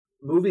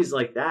movies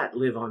like that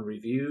live on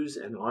reviews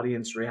and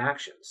audience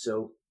reactions.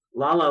 So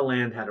La La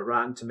Land had a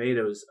Rotten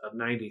Tomatoes of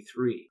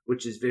 93,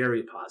 which is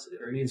very positive.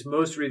 It means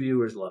most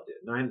reviewers loved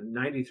it.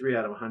 93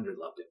 out of 100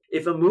 loved it.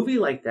 If a movie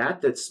like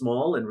that, that's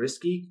small and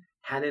risky,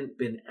 hadn't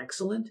been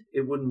excellent,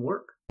 it wouldn't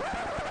work.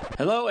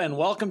 Hello and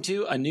welcome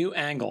to A New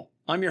Angle.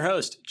 I'm your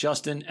host,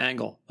 Justin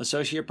Angle,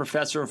 Associate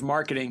Professor of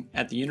Marketing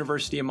at the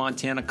University of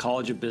Montana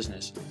College of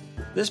Business.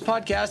 This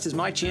podcast is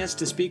my chance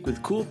to speak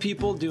with cool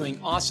people doing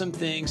awesome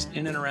things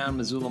in and around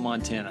Missoula,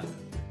 Montana.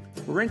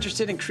 We're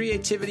interested in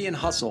creativity and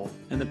hustle,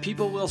 and the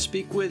people we'll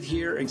speak with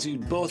here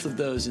exude both of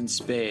those in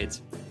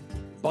spades.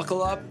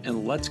 Buckle up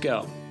and let's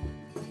go.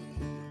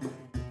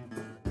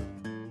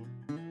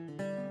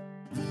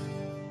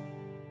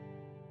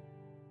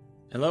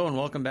 Hello and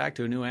welcome back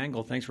to A New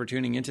Angle. Thanks for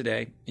tuning in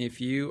today. If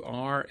you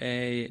are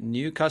a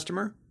new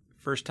customer,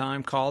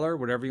 first-time caller,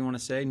 whatever you want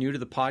to say, new to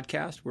the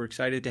podcast, we're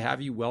excited to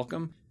have you.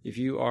 Welcome. If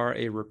you are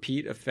a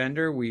repeat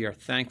offender, we are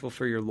thankful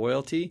for your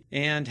loyalty.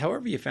 And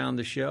however you found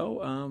the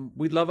show,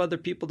 we'd love other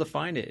people to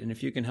find it. And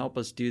if you can help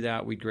us do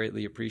that, we'd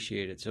greatly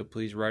appreciate it. So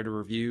please write a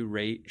review,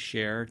 rate,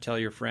 share, tell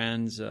your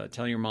friends,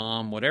 tell your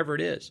mom, whatever it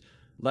is.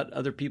 Let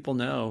other people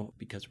know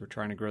because we're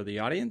trying to grow the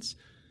audience.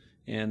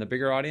 And the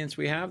bigger audience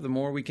we have, the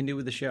more we can do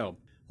with the show.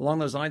 Along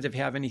those lines, if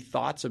you have any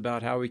thoughts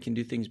about how we can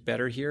do things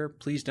better here,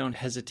 please don't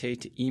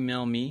hesitate to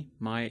email me.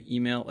 My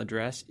email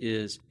address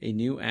is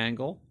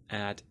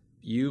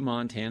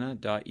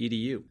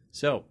anewangle@umontana.edu.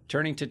 So,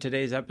 turning to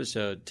today's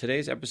episode.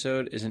 Today's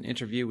episode is an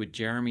interview with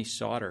Jeremy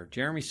Sauter.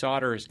 Jeremy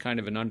Sauter is kind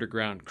of an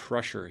underground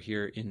crusher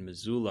here in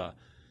Missoula.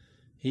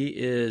 He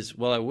is,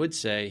 well, I would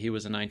say he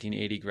was a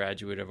 1980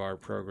 graduate of our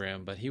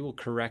program, but he will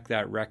correct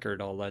that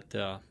record. I'll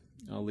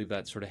leave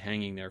that sort of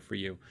hanging there for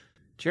you.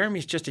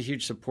 Jeremy's just a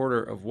huge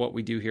supporter of what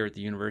we do here at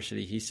the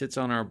university. He sits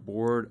on our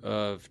board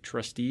of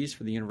trustees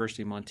for the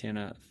University of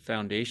Montana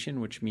Foundation,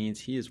 which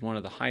means he is one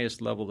of the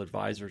highest level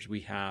advisors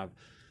we have,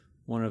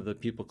 one of the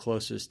people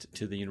closest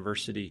to the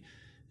university,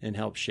 and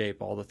helps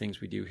shape all the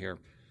things we do here.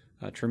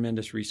 A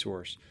tremendous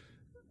resource.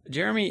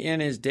 Jeremy,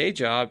 in his day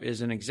job, is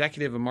an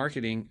executive of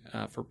marketing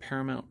for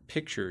Paramount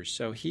Pictures.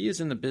 So he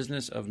is in the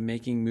business of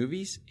making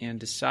movies and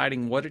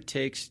deciding what it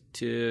takes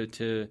to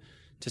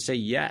say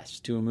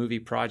yes to a movie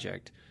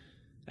project.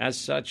 As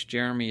such,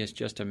 Jeremy is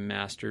just a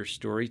master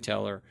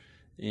storyteller,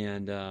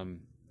 and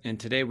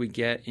today we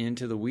get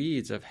into the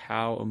weeds of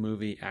how a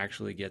movie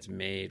actually gets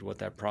made, what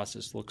that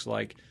process looks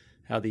like,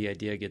 how the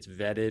idea gets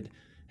vetted,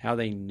 how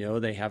they know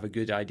they have a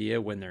good idea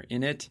when they're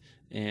in it,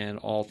 and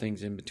all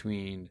things in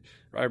between.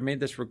 I made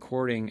this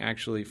recording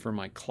actually for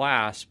my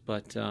class,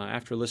 but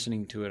after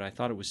listening to it, I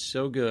thought it was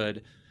so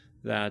good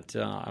that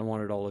I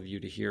wanted all of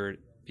you to hear it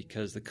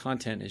because the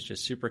content is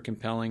just super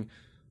compelling.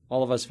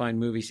 All of us find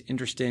movies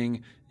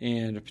interesting,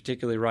 and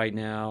particularly right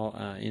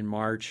now in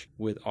March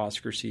with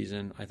Oscar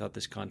season, I thought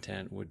this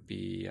content would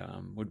be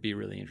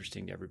really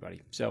interesting to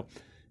everybody. So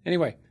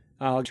anyway,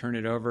 I'll turn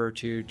it over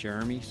to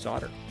Jeremy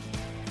Sauter.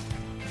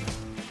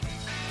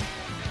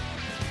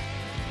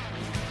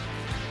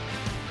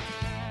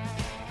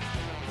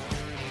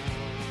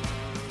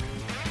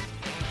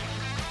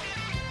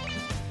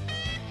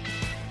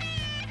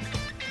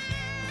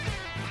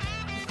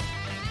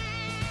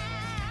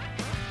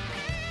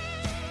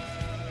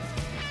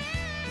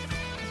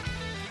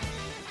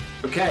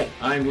 Okay,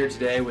 I'm here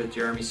today with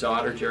Jeremy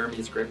Sauter. Jeremy,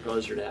 it's a great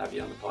pleasure to have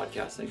you on the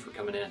podcast. Thanks for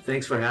coming in.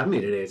 Thanks for having me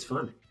today. It's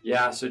fun.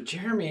 Yeah, so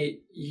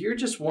Jeremy, you're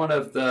just one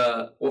of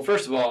the... Well,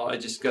 first of all, I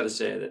just got to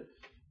say that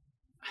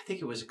I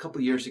think it was a couple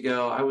of years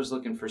ago, I was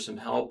looking for some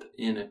help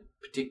in a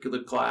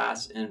particular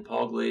class, and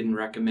Paul Gladen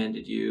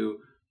recommended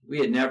you. We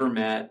had never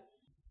met,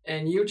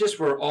 and you just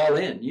were all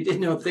in. You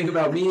didn't know a thing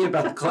about me,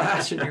 about the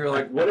class, and you were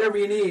like, whatever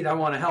you need, I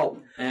want to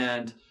help.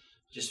 And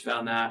just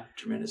found that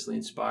tremendously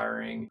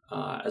inspiring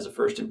as a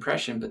first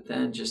impression, but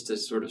then just to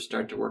sort of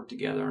start to work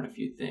together on a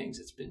few things,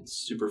 it's been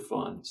super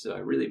fun. So I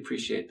really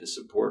appreciate the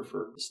support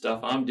for the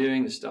stuff I'm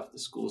doing, the stuff the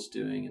school's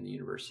doing, and the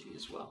university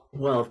as well.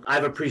 Well,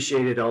 I've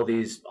appreciated all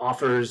these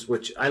offers,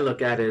 which I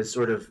look at as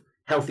sort of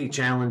healthy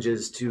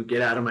challenges to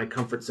get out of my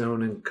comfort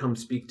zone and come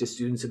speak to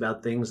students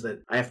about things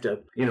that I have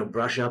to,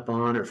 brush up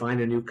on or find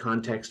a new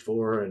context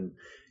for. And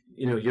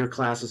your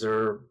classes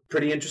are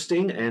pretty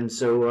interesting, and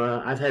so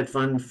I've had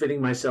fun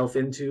fitting myself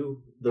into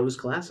those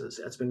classes.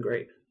 That's been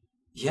great.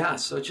 Yeah,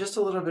 so just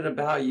a little bit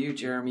about you,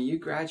 Jeremy. You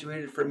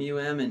graduated from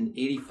UM in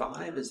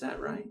 85, is that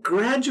right?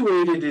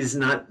 Graduated is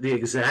not the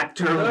exact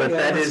term, but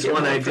that is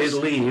when I did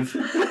leave.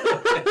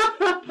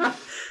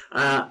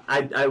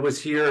 I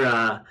was here,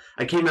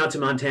 I came out to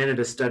Montana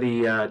to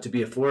study, to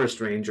be a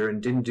forest ranger,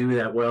 and didn't do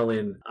that well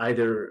in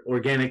either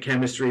organic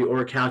chemistry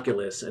or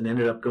calculus, and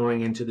ended up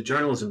going into the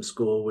journalism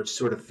school, which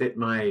sort of fit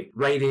my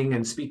writing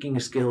and speaking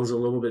skills a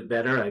little bit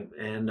better. I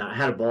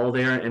had a ball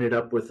there, ended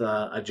up with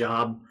a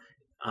job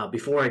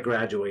before I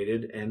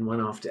graduated, and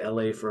went off to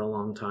LA for a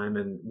long time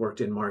and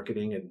worked in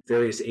marketing at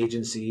various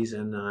agencies,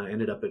 and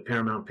ended up at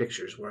Paramount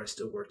Pictures, where I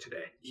still work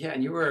today. Yeah,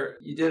 and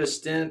you did a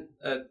stint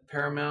at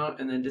Paramount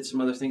and then did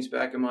some other things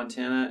back in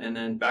Montana and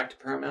then back to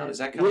Paramount. Is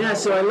that kind of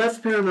so I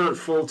left Paramount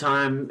full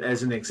time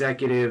as an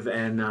executive,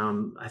 and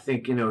I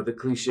think, the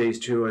cliche is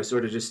true. I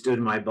sort of just stood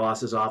in my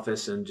boss's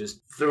office and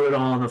just threw it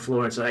all on the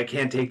floor and said, I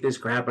can't take this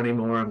crap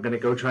anymore. I'm going to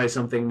go try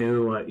something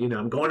new.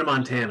 I'm going to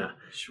Montana.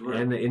 Sure.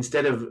 And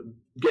instead of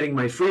getting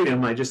my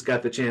freedom, I just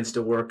got the chance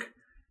to work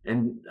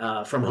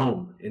from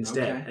home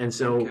instead. Okay. And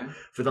so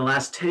for the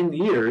last 10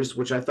 years,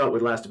 which I thought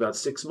would last about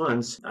 6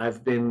 months,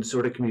 I've been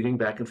sort of commuting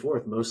back and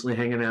forth, mostly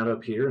hanging out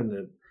up here in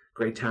the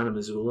great town of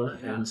Missoula,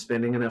 and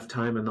spending enough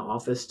time in the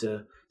office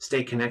to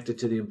stay connected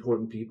to the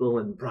important people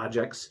and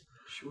projects.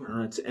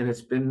 Sure.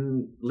 It's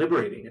been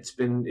liberating. It's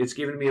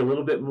given me a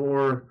little bit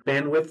more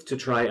bandwidth to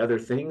try other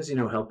things,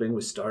 helping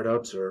with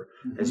startups, or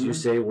as you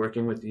say,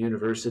 working with the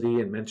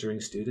university and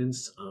mentoring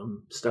students,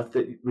 stuff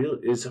that really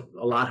is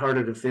a lot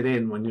harder to fit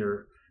in when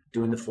you're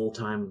doing the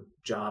full-time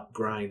job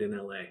grind in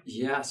LA.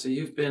 Yeah, so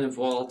you've been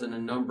involved in a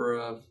number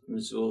of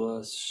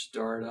Missoula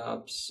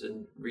startups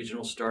and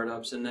regional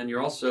startups, and then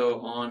you're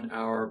also on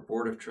our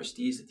board of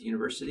trustees at the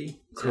university.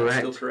 Is that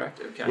still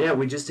correct? Okay. Yeah,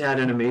 we just had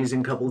an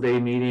amazing couple-day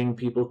meeting.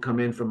 People come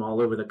in from all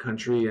over the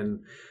country,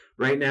 and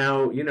right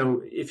now,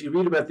 if you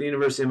read about the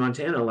University of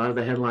Montana, a lot of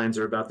the headlines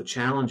are about the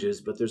challenges,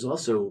 but there's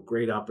also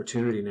great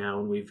opportunity now,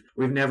 and we've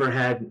never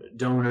had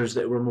donors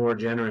that were more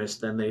generous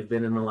than they've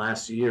been in the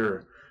last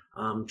year.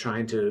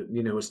 Trying to,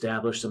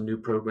 establish some new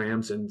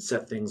programs and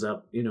set things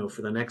up,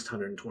 for the next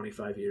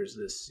 125 years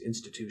of this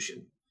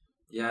institution.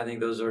 Yeah, I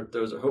think those are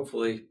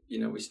hopefully,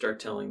 we start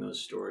telling those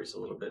stories a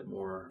little bit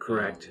more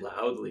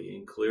loudly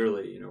and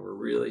clearly. We're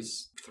really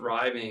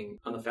thriving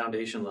on the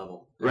foundation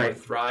level. Right. We're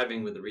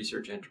thriving with the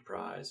research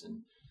enterprise,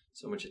 and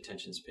so much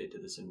attention is paid to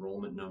this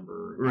enrollment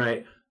number.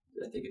 Right.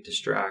 I think it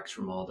distracts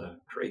from all the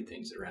great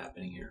things that are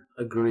happening here.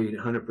 Agreed,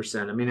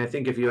 100%. I mean, I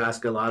think if you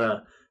ask a lot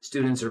of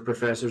students or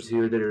professors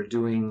here that are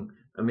doing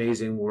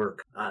amazing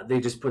work, they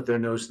just put their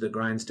nose to the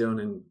grindstone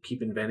and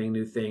keep inventing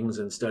new things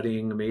and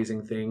studying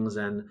amazing things,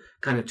 and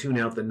kind of tune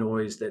out the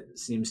noise that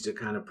seems to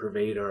kind of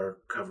pervade our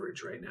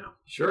coverage right now.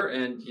 Sure.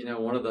 And,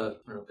 one of the,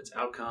 I don't know if it's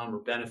outcome or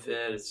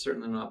benefit, it's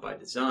certainly not by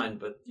design,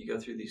 but you go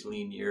through these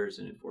lean years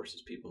and it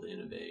forces people to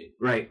innovate.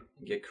 Right.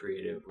 And get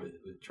creative with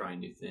trying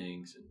new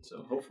things. And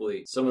so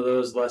hopefully some of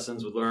those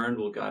lessons we learned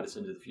will guide us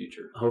into the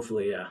future.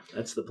 Hopefully, yeah.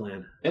 That's the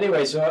plan.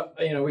 Anyway, so,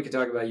 we could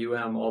talk about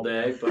UM all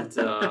day, but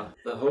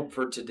the hope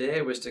for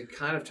today was to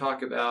kind of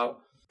talk about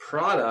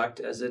product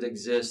as it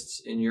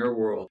exists in your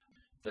world.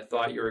 I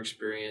thought your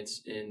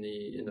experience in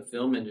the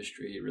film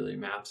industry really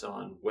maps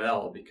on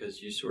well,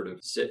 because you sort of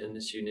sit in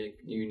this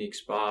unique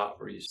spot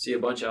where you see a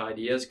bunch of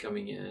ideas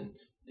coming in,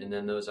 and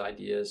then those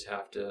ideas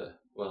have to,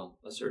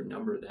 a certain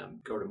number of them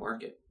go to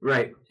market.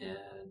 Right.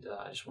 And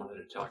I just wanted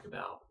to talk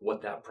about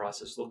what that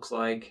process looks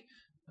like,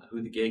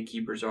 who the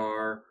gatekeepers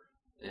are,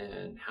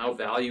 and how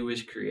value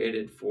is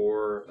created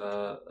for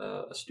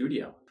a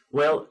studio.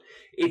 Well,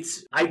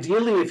 it's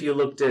ideally, if you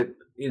looked at,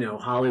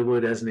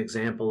 Hollywood as an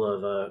example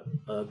of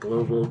a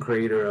global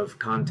creator of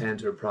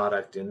content or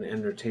product in the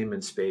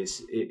entertainment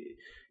space,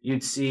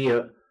 you'd see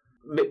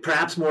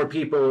perhaps more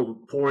people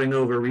poring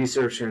over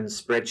research and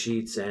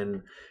spreadsheets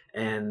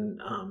and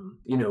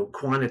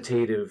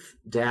quantitative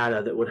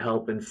data that would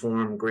help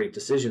inform great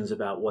decisions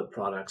about what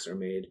products are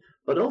made.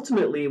 But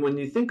ultimately, when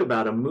you think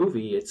about a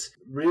movie, it's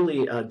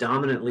really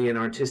dominantly an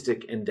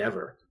artistic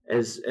endeavor.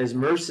 As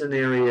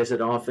mercenary as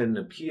it often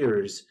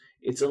appears,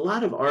 it's a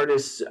lot of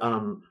artists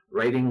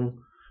writing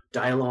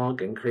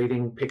dialogue and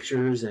creating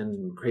pictures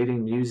and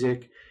creating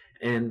music.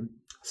 And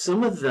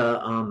some of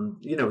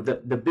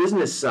the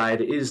business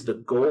side is the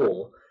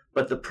goal,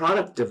 but the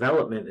product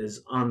development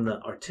is on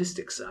the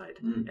artistic side.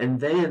 And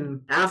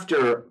then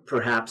after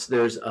perhaps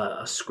there's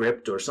a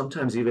script, or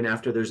sometimes even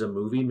after there's a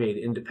movie made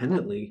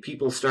independently,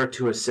 people start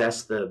to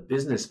assess the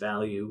business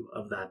value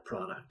of that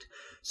product.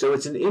 So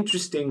it's an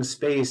interesting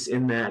space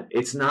in that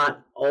it's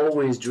not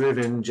always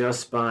driven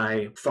just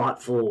by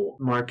thoughtful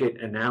market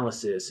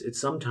analysis. It's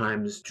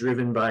sometimes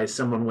driven by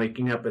someone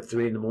waking up at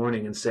 3 a.m.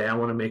 and say, I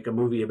want to make a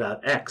movie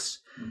about X.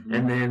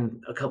 And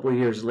then a couple of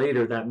years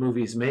later, that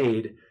movie's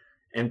made,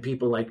 and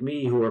people like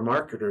me who are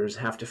marketers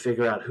have to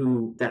figure out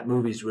who that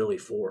movie's really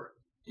for,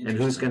 and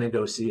who's going to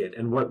go see it,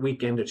 and what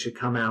weekend it should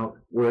come out,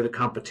 where the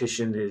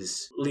competition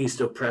is least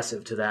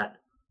oppressive to that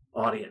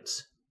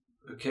audience.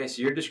 Okay,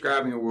 so you're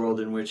describing a world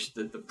in which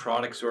the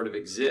product sort of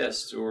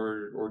exists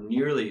or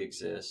nearly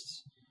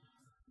exists,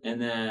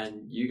 and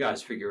then you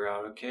guys figure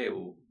out, okay,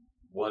 well,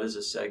 what is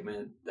a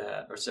segment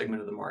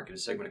of the market, a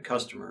segment of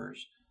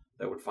customers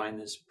that would find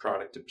this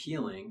product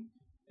appealing,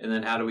 and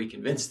then how do we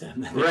convince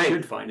them that they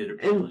should find it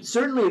appealing? And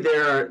certainly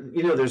there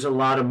are, there's a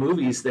lot of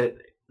movies that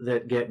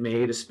get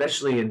made,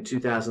 especially in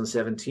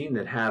 2017,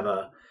 that have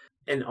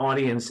an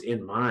audience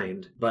in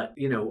mind. But,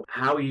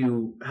 how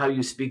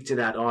you speak to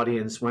that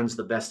audience, when's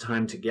the best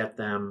time to get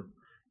them,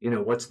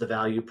 what's the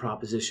value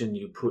proposition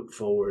you put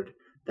forward,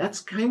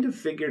 that's kind of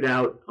figured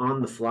out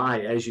on the fly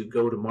as you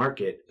go to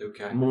market,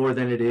 Okay. more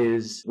than it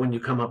is when you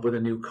come up with a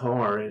new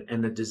car,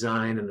 and the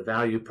design and the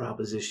value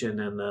proposition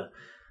and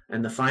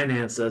the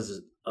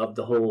finances of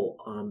the whole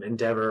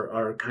endeavor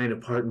are kind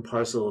of part and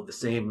parcel of the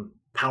same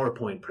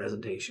PowerPoint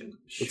presentation.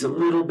 Sure. It's a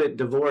little bit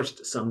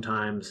divorced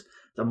sometimes,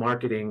 the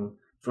marketing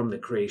from the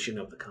creation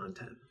of the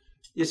content.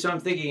 Yeah, so I'm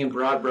thinking in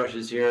broad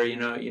brushes here.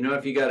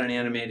 If you got an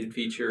animated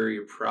feature,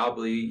 you're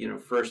probably,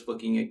 first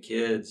looking at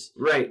kids.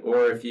 Right.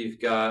 Or if you've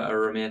got a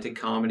romantic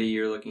comedy,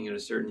 you're looking at a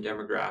certain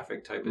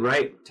demographic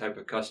type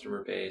of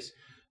customer base.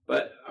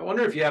 But I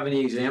wonder if you have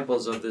any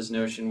examples of this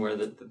notion where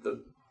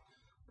the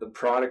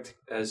product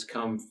has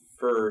come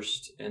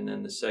first, and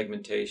then the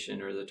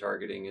segmentation or the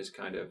targeting is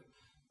kind of,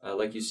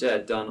 like you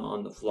said, done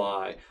on the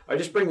fly. I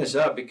just bring this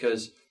up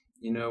because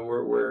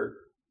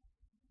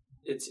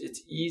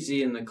it's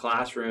easy in the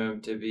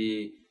classroom to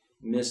be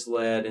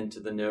misled into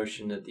the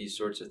notion that these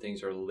sorts of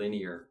things are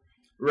linear,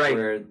 right?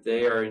 Where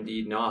they are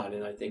indeed not,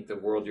 and I think the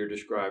world you're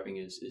describing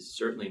is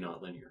certainly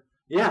not linear.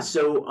 Yeah.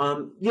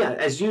 So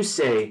as you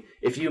say,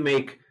 if you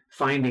make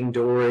Finding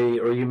Dory,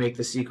 or you make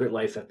The Secret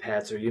Life of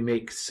Pets, or you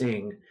make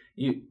Sing,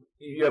 you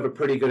have a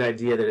pretty good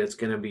idea that it's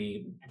going to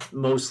be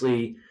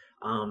mostly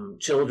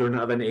children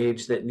of an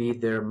age that need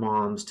their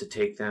moms to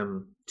take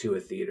them to a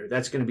theater.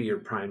 That's going to be your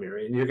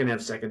primary, and you're going to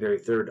have secondary,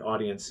 third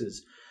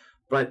audiences.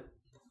 But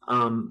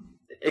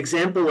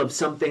example of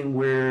something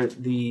where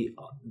the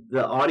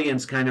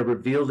audience kind of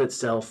revealed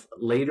itself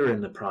later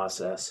in the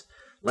process.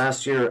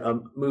 Last year, a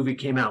movie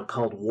came out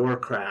called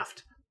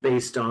Warcraft,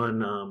 based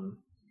on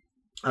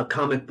a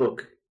comic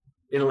book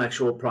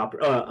intellectual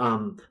property,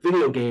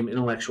 video game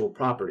intellectual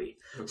property.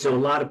 Okay. So a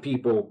lot of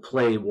people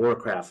play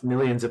Warcraft.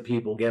 Millions of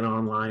people get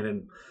online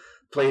and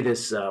play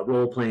this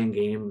role-playing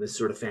game, this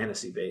sort of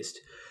fantasy-based.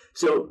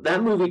 So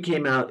that movie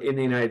came out in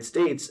the United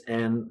States,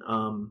 and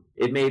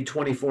it made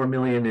 $24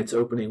 million its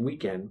opening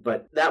weekend,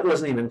 but that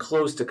wasn't even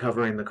close to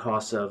covering the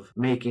costs of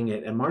making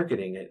it and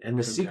marketing it. And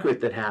the secret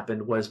that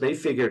happened was they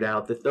figured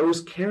out that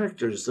those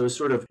characters, those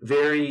sort of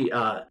very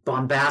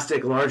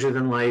bombastic,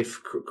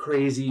 larger-than-life,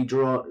 crazy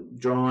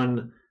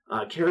drawn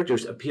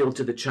characters appealed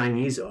to the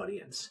Chinese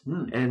audience.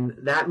 And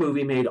that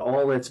movie made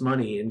all its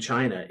money in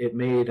China. It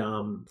made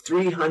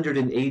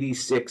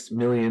 $386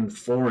 million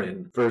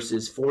foreign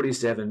versus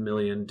 $47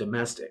 million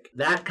domestic.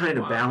 That kind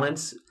of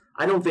balance,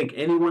 I don't think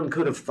anyone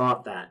could have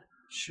thought that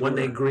when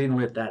they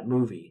greenlit that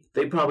movie.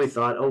 They probably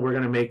thought, we're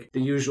going to make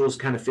the usuals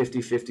kind of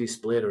 50-50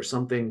 split or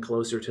something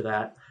closer to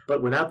that.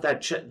 But without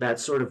that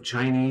sort of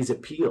Chinese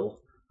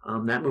appeal,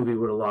 that movie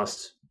would have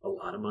lost a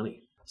lot of money.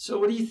 So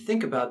what do you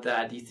think about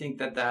that? Do you think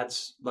that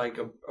that's like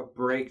a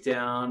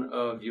breakdown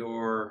of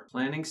your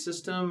planning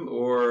system,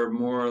 or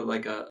more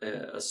like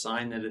a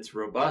sign that it's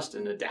robust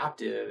and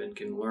adaptive and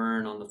can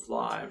learn on the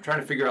fly? I'm trying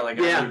to figure out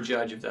how to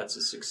judge if that's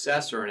a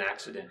success or an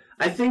accident.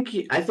 I think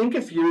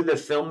if you're the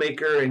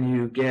filmmaker and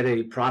you get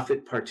a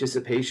profit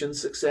participation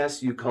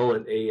success, you call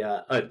it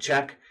a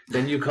check.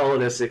 Then you call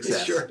it a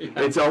success. Sure, yeah.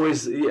 It's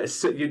always,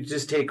 so you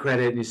just take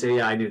credit and you say,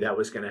 I knew that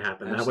was going to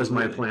happen. Absolutely. That was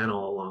my plan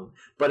all along.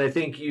 But I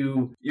think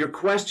your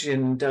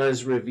question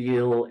does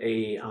reveal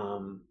a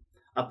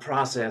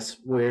process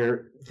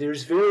where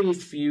there's very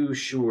few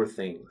sure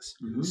things.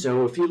 Mm-hmm.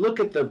 So if you look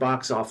at the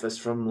box office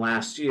from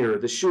last year,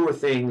 the sure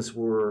things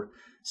were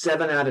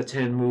 7 out of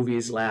 10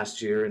 movies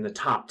last year in the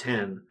top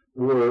 10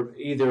 were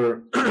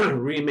either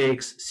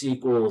remakes,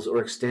 sequels,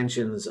 or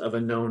extensions of a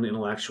known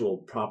intellectual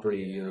property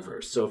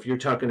universe. So if you're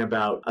talking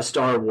about a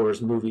Star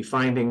Wars movie,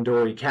 Finding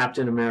Dory,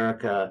 Captain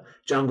America,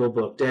 Jungle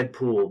Book,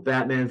 Deadpool,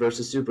 Batman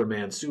vs.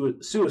 Superman,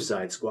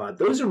 Suicide Squad,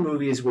 those are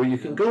movies where you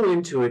can go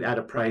into it at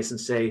a price and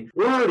say,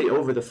 we're already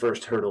over the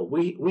first hurdle.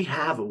 We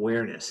have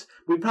awareness.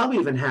 We probably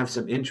even have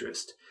some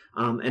interest.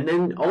 And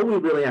then all we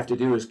really have to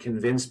do is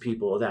convince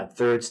people of that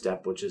third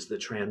step, which is the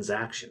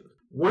transaction.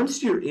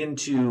 Once you're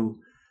into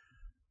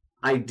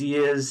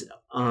ideas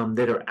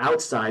that are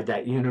outside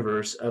that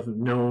universe of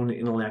known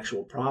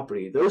intellectual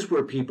property, those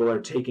where people are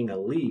taking a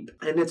leap.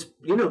 And it's,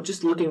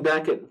 just looking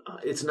back at,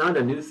 it's not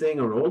a new thing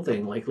or old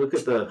thing. Like, look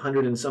at the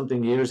 100 and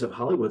something years of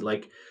Hollywood.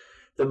 Like,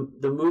 the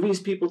movies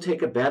people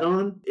take a bet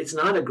on, it's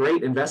not a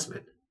great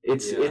investment.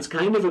 It's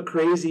kind of a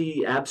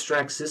crazy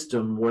abstract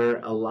system where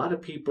a lot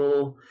of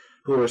people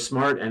who are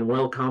smart and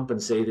well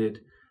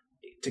compensated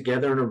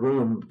together in a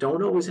room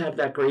don't always have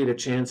that great a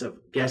chance of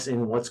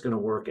guessing what's going to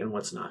work and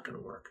what's not going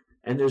to work.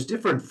 And there's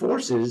different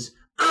forces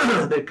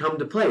that come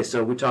to play.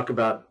 So we talk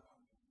about,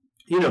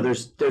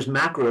 there's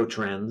macro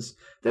trends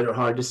that are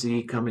hard to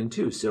see coming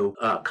too. So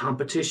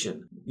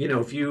competition.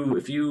 If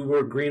you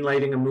were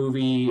greenlighting a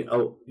movie,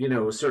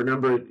 a certain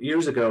number of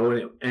years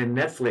ago, and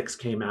Netflix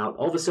came out,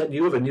 all of a sudden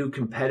you have a new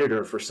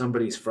competitor for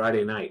somebody's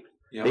Friday night.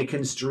 Yep. They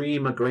can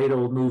stream a great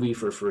old movie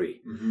for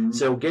free. Mm-hmm.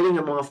 So getting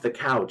them off the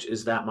couch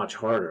is that much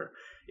harder.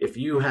 If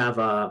you have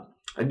a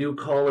new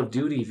Call of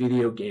Duty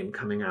video game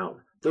coming out,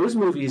 those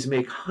movies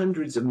make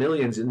hundreds of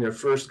millions in their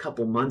first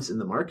couple months in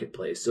the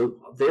marketplace.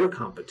 So their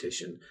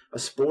competition, a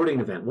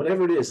sporting event,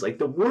 whatever it is, like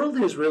the world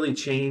has really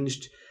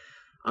changed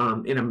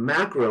in a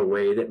macro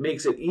way that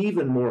makes it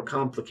even more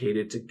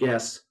complicated to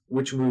guess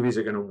which movies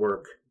are going to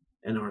work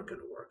and aren't going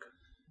to work.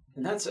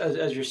 And that's,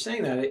 as you're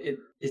saying that,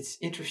 it's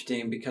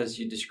interesting because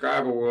you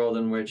describe a world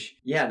in which,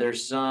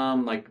 there's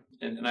some, like,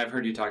 and I've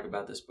heard you talk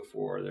about this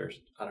before, there's,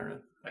 I don't know,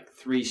 like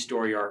 3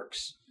 story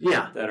arcs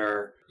that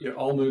are,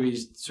 all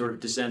movies sort of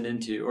descend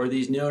into, or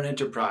these known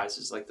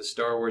enterprises like the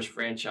Star Wars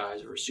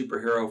franchise or a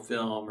superhero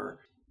film, or,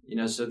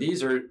 so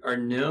these are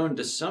known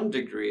to some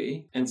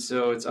degree. And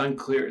so it's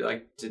unclear,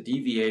 like, to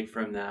deviate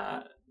from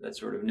that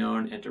sort of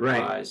known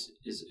enterprise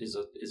is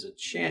a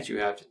chance you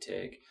have to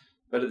take.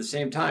 But at the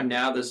same time,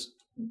 now this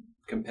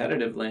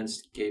competitive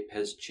landscape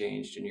has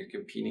changed and you're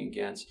competing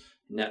against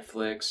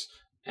Netflix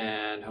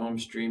and home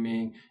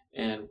streaming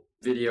and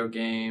video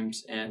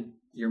games and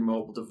your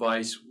mobile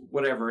device,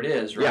 whatever it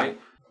is, right?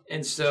 Yeah.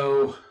 And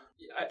so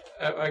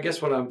I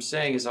guess what I'm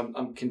saying is I'm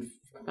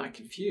not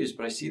confused,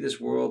 but I see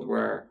this world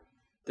where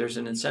there's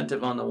an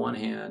incentive on the one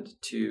hand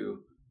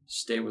to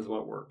stay with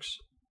what works,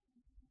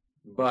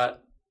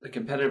 but the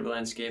competitive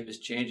landscape is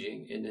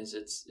changing, and is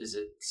it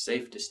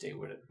safe to stay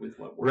with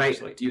what works?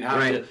 Right. Like, do you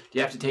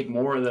have to take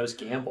more of those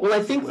gambles? Well,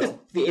 I think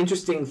the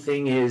interesting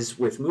thing is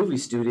with movie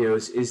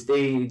studios is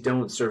they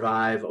don't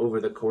survive over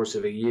the course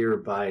of a year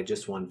by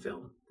just one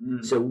film.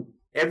 So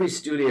every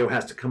studio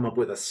has to come up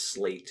with a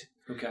slate.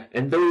 Okay.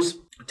 And those,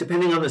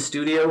 depending on the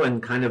studio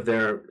and kind of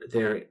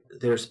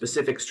their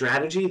specific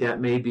strategy,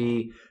 that may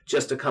be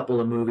just a couple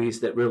of movies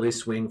that really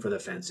swing for the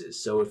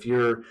fences. So if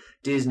you're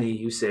Disney,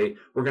 you say,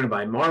 we're going to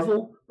buy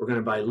Marvel, we're going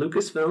to buy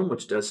Lucasfilm,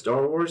 which does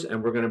Star Wars,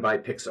 and we're going to buy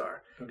Pixar.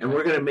 Okay. And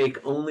we're going to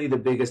make only the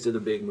biggest of the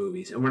big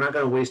movies. And we're not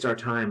going to waste our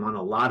time on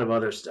a lot of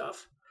other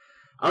stuff.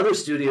 Other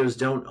studios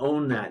don't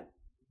own that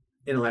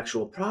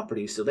intellectual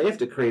property, so they have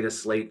to create a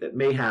slate that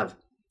may have,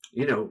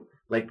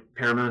 like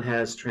Paramount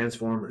has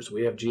Transformers,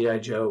 we have G.I.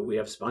 Joe, we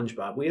have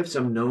SpongeBob, we have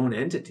some known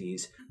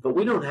entities, but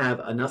we don't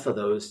have enough of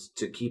those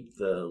to keep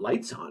the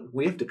lights on.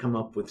 We have to come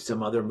up with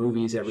some other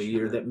movies every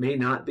year that may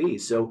not be.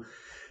 So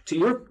to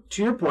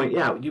your point,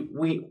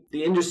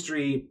 the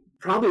industry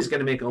probably is going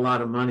to make a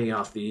lot of money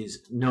off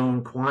these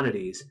known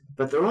quantities,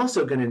 but they're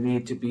also going to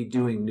need to be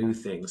doing new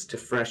things to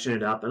freshen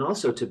it up and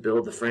also to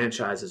build the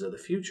franchises of the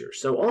future.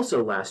 So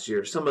also last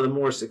year, some of the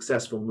more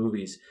successful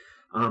movies,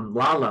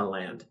 La La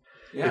Land.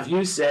 Yeah. If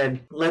you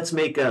said, let's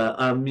make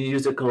a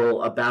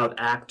musical about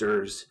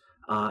actors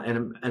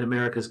and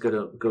America's going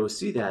to go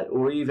see that,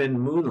 or even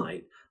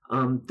Moonlight,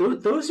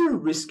 those are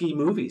risky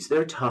movies.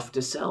 They're tough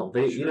to sell.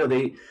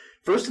 They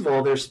first of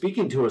all, they're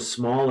speaking to a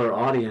smaller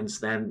audience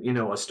than,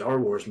 a Star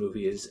Wars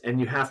movie is, and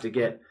you have to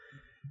get,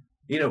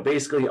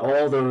 basically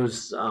all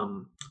those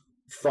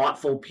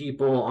thoughtful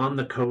people on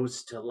the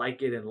coast to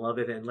like it and love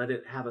it and let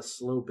it have a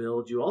slow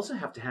build. You also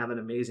have to have an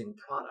amazing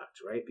product,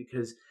 right?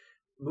 Because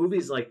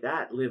movies like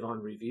that live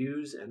on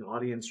reviews and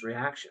audience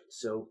reactions.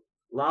 So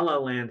La La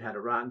Land had a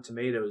Rotten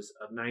Tomatoes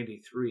of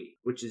 93,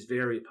 which is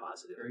very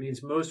positive. It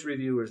means most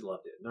reviewers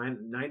loved it.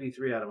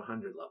 93 out of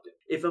 100 loved it.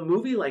 If a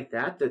movie like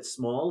that that's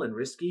small and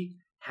risky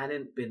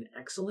hadn't been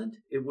excellent,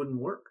 it wouldn't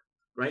work,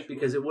 right? Sure.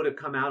 Because it would have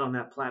come out on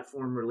that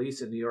platform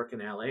release in New York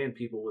and LA, and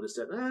people would have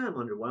said, I'm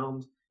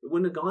underwhelmed. It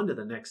wouldn't have gone to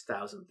the next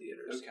 1,000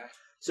 theaters. Okay.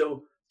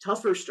 So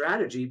tougher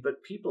strategy,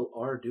 but people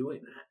are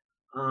doing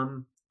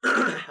that.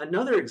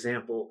 Another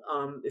example,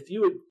 if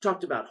you had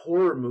talked about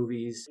horror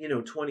movies,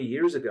 20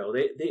 years ago,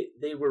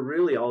 they were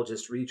really all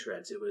just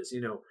retreads. It was,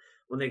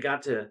 when they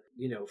got to,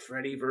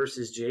 Freddy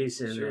versus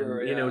Jason, sure,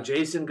 and,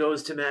 Jason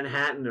Goes to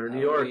Manhattan or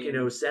New York,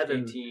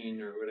 7.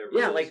 18 or whatever.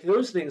 Yeah, like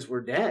those things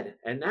were dead.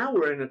 And now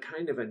we're in a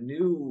kind of a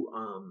new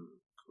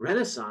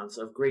renaissance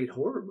of great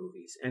horror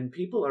movies. And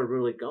people are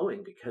really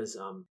going because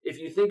if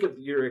you think of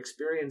your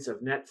experience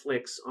of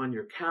Netflix on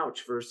your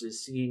couch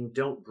versus seeing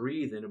Don't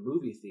Breathe in a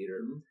movie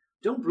theater,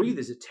 Don't Breathe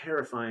is a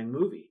terrifying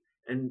movie,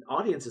 and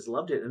audiences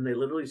loved it, and they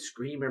literally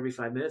scream every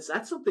 5 minutes.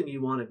 That's something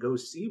you want to go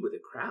see with a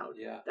crowd.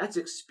 Yeah. That's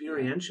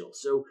experiential. Yeah.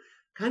 So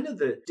kind of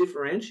the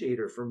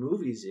differentiator for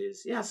movies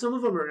is, some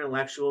of them are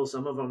intellectual,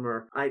 some of them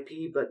are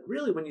IP, but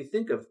really when you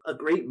think of a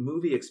great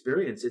movie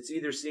experience, it's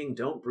either seeing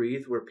Don't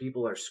Breathe where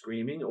people are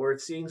screaming, or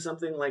it's seeing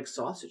something like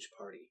Sausage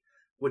Party,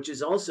 which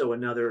is also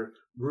another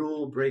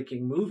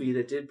rule-breaking movie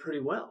that did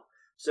pretty well.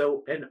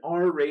 So an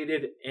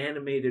R-rated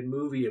animated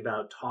movie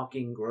about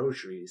talking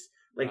groceries.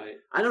 Right.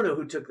 I don't know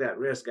who took that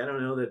risk. I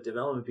don't know the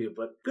development people,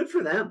 but good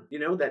for them.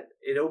 That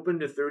it opened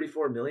to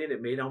 34 million.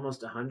 It made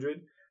almost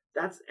 100.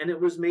 And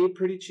it was made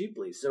pretty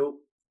cheaply. So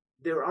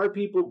there are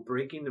people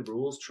breaking the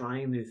rules,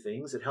 trying new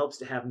things. It helps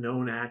to have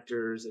known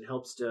actors. It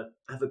helps to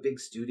have a big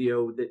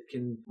studio that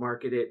can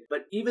market it.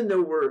 But even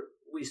though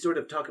we sort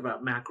of talk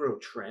about macro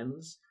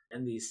trends,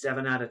 and these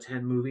 7 out of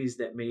 10 movies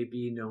that may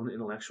be known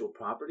intellectual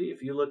property.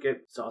 If you look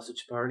at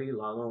Sausage Party,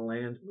 La La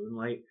Land,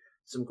 Moonlight,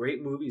 some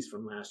great movies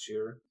from last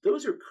year,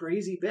 those are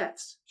crazy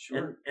bets.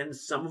 Sure. And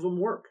some of them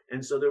work,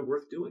 and so they're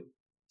worth doing.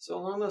 So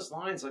along those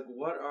lines, like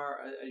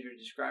as you're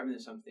describing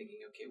this, I'm thinking,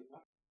 okay,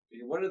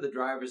 what are the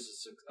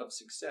drivers of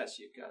success?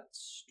 You've got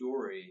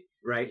story,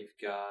 right?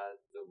 You've got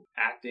the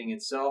acting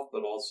itself,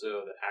 but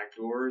also the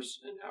actors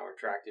and how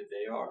attractive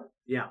they are.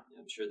 Yeah.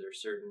 I'm sure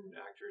there's certain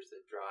actors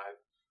that drive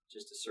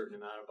just a certain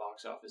amount of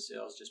box office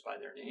sales just by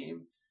their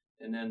name.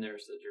 And then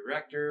there's the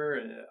director,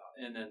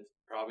 and then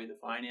probably the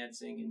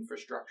financing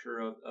infrastructure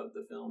of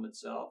the film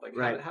itself. Like,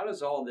 right. How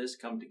does all this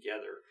come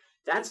together?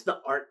 That's the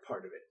art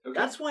part of it. Okay.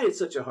 That's why it's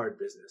such a hard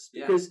business.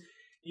 Because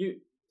you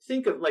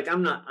think of, like,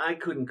 I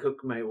couldn't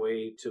cook my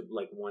way to,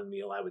 like, one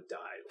meal. I would die.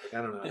 Like,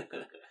 I don't know how to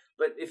cook.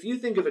 But if you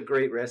think of a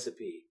great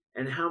recipe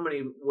and how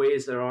many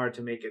ways there are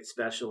to make it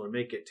special or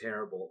make it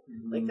terrible,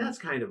 like, that's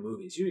kind of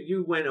movies.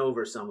 You went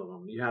over some of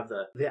them. You have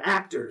the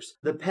actors,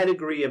 the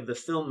pedigree of the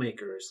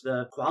filmmakers,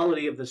 the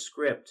quality of the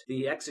script,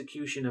 the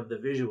execution of the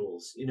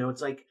visuals.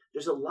 It's like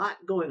there's a lot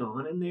going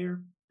on in there.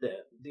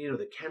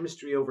 The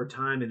chemistry over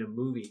time in a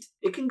movie,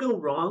 it can go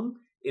wrong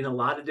in a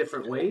lot of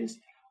different ways,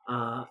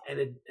 and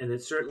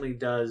it certainly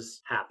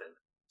does happen.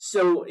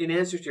 So, in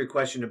answer to your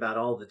question about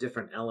all the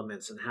different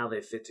elements and how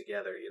they fit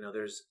together,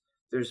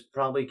 there's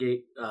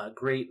probably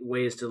great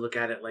ways to look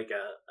at it, like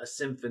a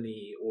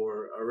symphony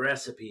or a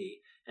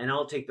recipe. And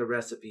I'll take the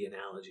recipe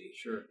analogy.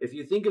 Sure. If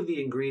you think of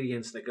the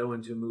ingredients that go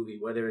into a movie,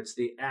 whether it's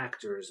the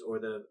actors or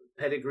the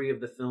pedigree of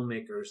the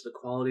filmmakers, the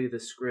quality of the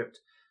script,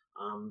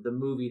 the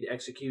movie, the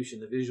execution,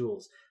 the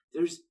visuals,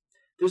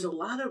 there's a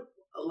lot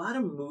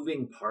of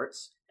moving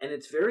parts, and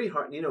it's very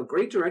hard.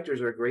 Great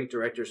directors are great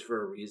directors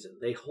for a reason.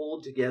 They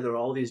hold together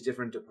all these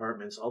different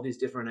departments, all these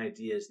different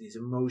ideas, these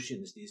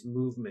emotions, these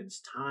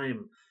movements,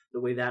 time,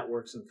 the way that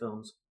works in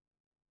films.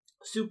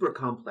 Super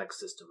complex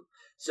system.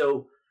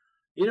 So,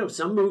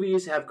 some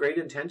movies have great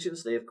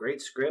intentions. They have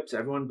great scripts.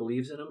 Everyone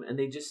believes in them, and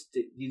you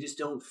just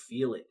don't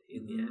feel it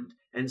in the end.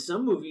 And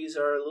some movies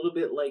are a little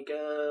bit like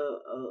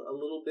a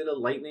little bit of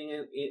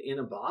lightning in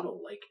a bottle.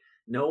 Like,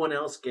 no one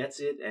else gets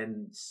it,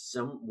 and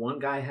one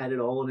guy had it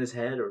all in his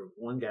head, or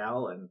one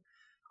gal, and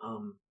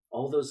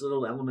all those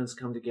little elements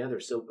come together.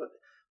 So, but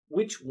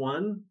which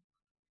one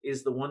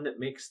is the one that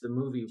makes the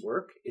movie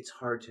work? It's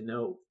hard to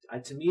know.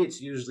 To me, it's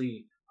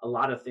usually a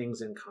lot of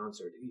things in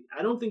concert.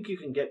 I don't think you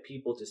can get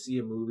people to see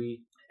a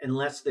movie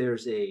unless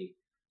there's a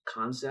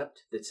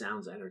concept that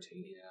sounds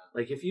entertaining. Yeah.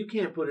 Like, if you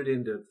can't put it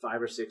into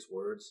 5 or 6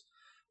 words,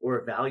 or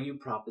a value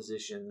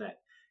proposition that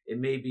it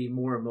may be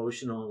more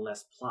emotional and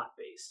less plot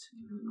based.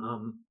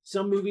 Mm-hmm.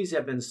 Some movies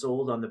have been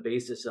sold on the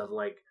basis of,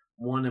 like,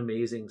 one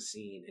amazing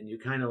scene, and you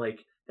kind of,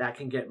 like, that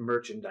can get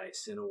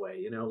merchandise in a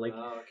way, like,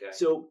 okay.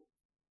 So,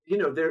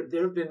 there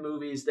have been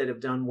movies that have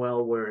done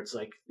well where it's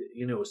like,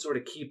 sort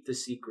of keep the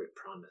secret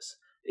promise.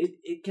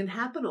 It can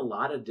happen a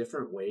lot of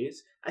different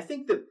ways. I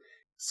think that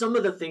some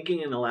of the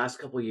thinking in the last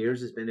couple of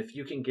years has been, if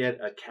you can get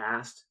a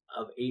cast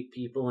of 8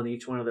 people and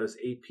each one of those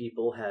 8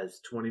 people has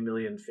 20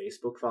 million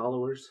Facebook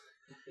followers,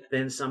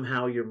 then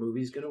somehow your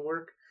movie's going to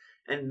work.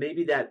 And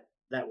maybe that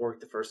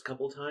worked the first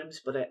couple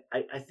times, but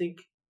I think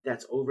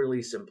that's overly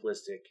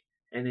simplistic,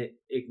 and it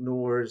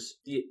ignores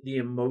the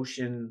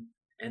emotion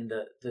and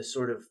the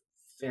sort of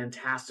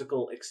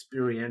fantastical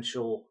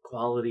experiential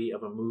quality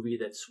of a movie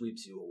that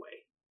sweeps you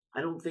away. I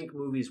don't think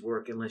movies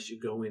work unless you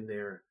go in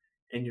there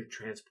and you're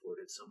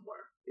transported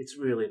somewhere. It's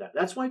really that.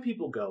 That's why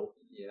people go.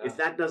 Yeah. If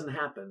that doesn't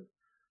happen,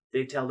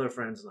 they tell their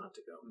friends not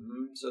to go.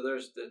 Mm-hmm. So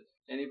there's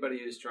anybody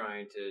who's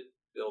trying to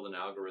build an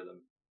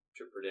algorithm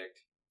to predict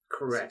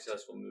Correct. a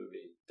successful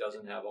movie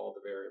doesn't have all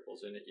the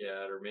variables in it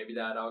yet, or maybe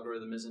that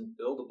algorithm isn't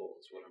buildable.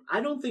 Is what I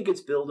don't think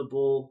it's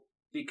buildable,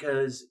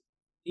 because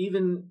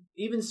even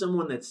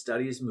someone that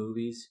studies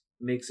movies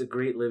makes a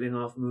great living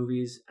off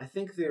movies. I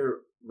think they're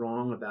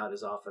wrong about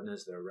as often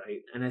as they're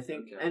right, and I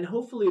think, and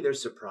hopefully they're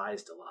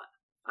surprised a lot.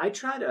 I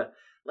try to,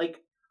 like,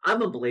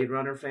 I'm a Blade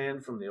Runner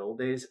fan from the old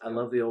days. I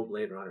love the old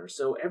Blade Runner.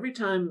 So every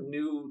time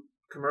new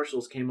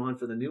commercials came on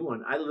for the new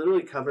one, I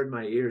literally covered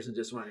my ears and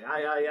just went,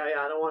 I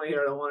don't want to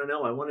hear, I don't want to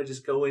know. I want to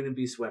just go in and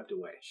be swept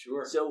away.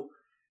 Sure. So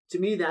to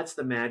me, that's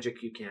the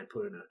magic you can't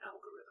put in an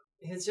algorithm.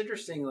 It's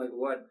interesting, like,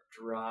 what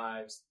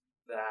drives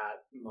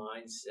that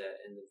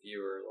mindset in the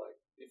viewer. Like,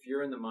 if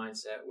you're in the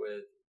mindset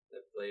with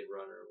the Blade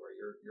Runner, where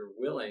you're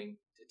willing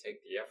to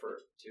take the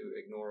effort to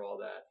ignore all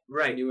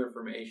that new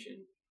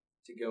information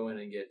to go in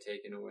and get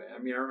taken away. I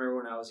mean, I remember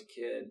when I was a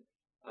kid,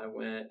 I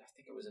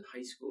think it was in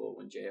high school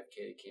when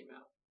JFK came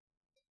out.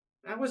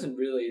 I wasn't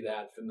really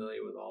that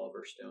familiar with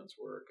Oliver Stone's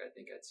work. I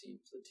think I'd seen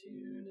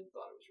Platoon and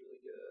thought it was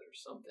really good or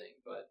something.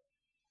 But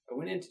I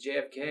went into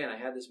JFK and I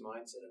had this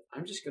mindset of,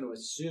 I'm just going to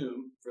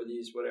assume for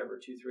these,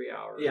 2-3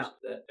 hours,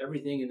 that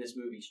everything in this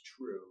movie's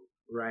true.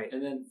 Right.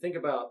 And then think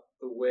about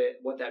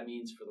what that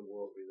means for the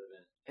world we live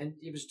in. And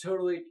it was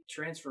totally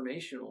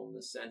transformational in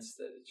the sense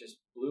that it just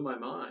blew my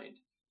mind.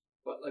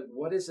 But, like,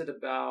 what is it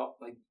about,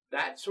 like,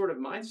 that sort of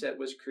mindset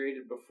was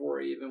created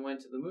before I even went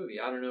to the movie.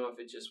 I don't know if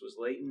it just was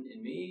latent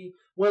in me.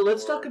 Well,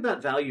 let's talk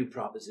about value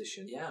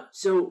proposition. Yeah.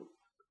 So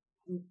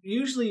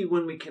usually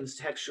when we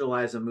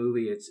contextualize a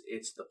movie,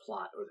 it's the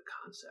plot or the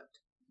concept.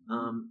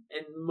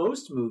 And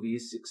most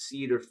movies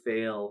succeed or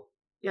fail.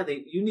 Yeah,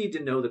 you need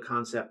to know the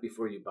concept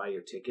before you buy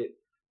your ticket.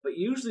 But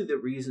usually the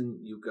reason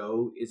you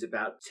go is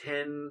about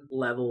 10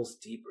 levels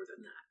deeper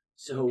than that.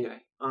 So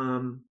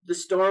the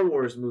Star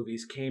Wars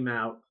movies came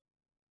out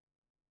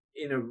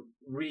in a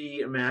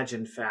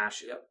reimagined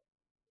fashion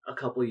a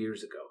couple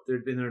years ago.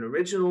 There'd been an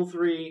original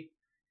 3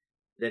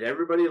 that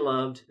everybody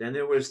loved. Then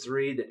there was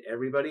 3 that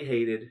everybody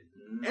hated.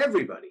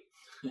 Everybody.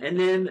 And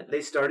then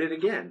they started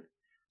again.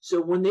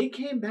 So when they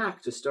came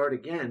back to start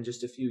again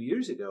just a few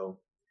years ago,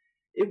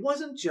 it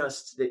wasn't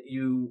just that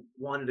you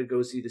wanted to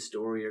go see the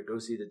story or go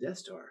see the Death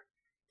Star.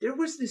 There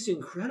was this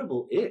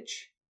incredible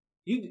itch.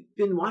 You'd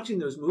been watching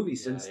those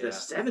movies since the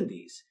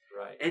 70s.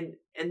 Right.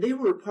 And they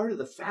were a part of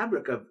the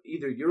fabric of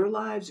either your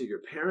lives or your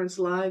parents'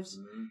 lives.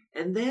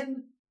 And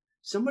then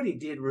somebody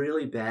did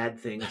really bad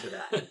things to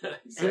that.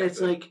 Exactly. And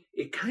it's like,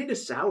 it kind of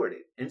soured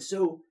it. And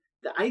so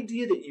the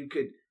idea that you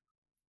could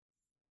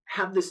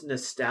have this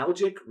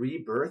nostalgic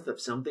rebirth of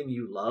something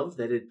you love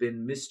that had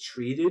been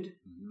mistreated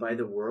by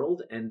the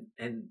world and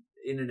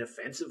in an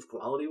offensive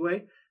quality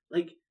way,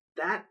 like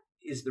that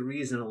is the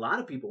reason a lot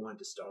of people went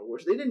to Star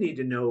Wars. They didn't need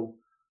to know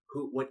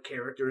what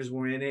characters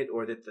were in it,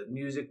 or that the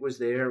music was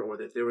there, or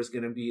that there was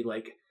going to be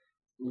like,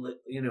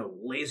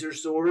 laser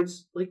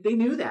swords. Like they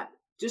knew that.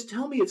 Just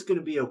tell me it's going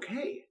to be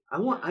okay.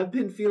 I've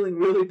been feeling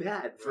really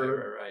bad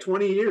for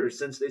 20 years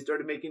since they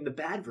started making the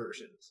bad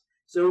versions.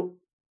 So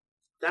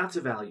that's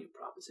a value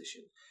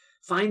proposition.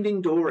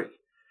 Finding Dory.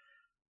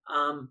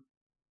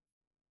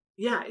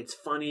 It's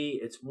funny.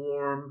 It's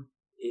warm.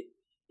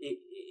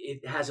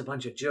 It has a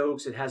bunch of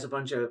jokes. It has a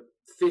bunch of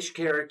fish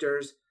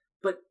characters.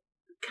 But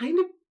kind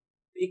of,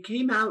 it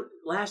came out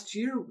last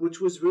year, which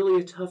was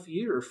really a tough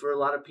year for a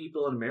lot of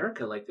people in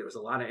America. Like there was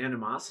a lot of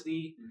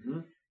animosity.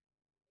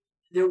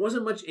 There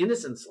wasn't much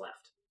innocence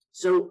left.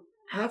 So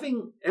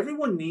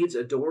everyone needs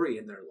a Dory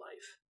in their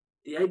life.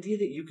 The idea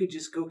that you could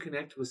just go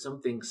connect with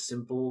something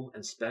simple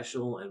and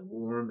special and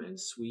warm and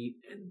sweet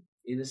and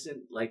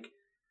innocent, like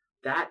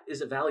that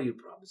is a value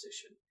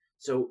proposition.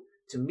 So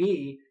to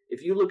me,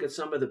 if you look at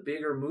some of the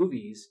bigger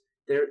movies,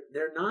 they're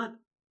not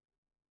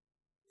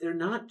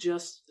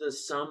just the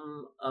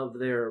sum of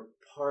their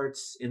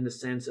parts in the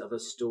sense of a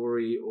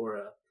story or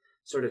a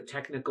sort of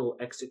technical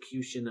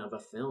execution of a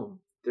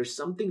film. There's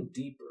something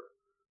deeper.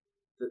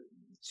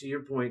 To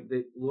your point,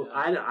 that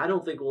I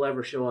don't think will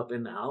ever show up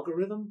in the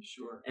algorithm.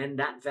 Sure. And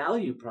that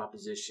value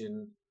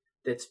proposition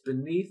that's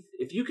beneath,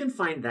 if you can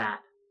find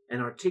that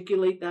and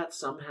articulate that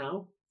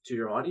somehow to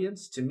your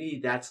audience, to me,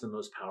 that's the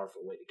most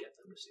powerful way to get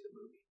them to see the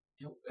movie.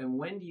 And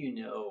when do you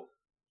know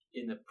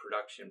in the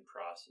production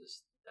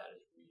process that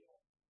is real?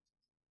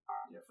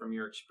 From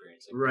your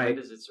experience, like when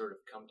does it sort of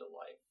come to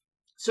life?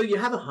 So you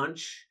have a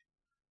hunch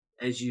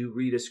as you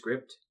read a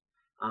script.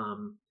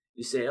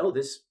 You say,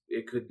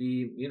 it could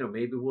be,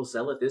 maybe we'll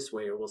sell it this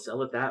way or we'll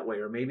sell it that way.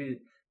 Or maybe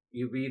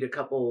you read a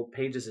couple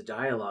pages of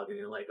dialogue and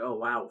you're like, oh,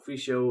 wow, if we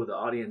show the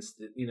audience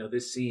that,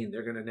 this scene,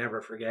 they're going to never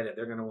forget it.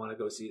 They're going to want to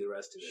go see the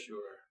rest of it.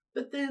 Sure.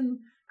 But then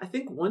I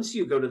think once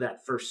you go to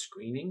that first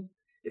screening,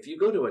 if you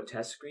go to a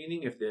test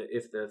screening, if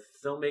the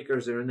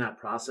filmmakers are in that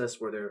process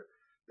where they're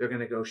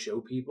going to go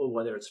show people,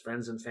 whether it's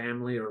friends and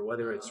family or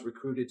whether it's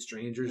recruited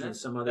strangers in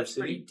some other city. That's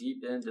pretty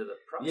deep into the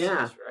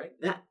process, right?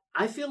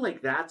 I feel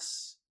like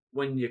that's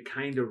when you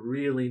kind of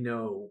really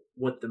know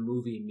what the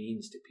movie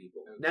means to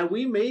people. Okay. Now,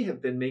 we may have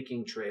been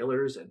making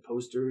trailers and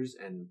posters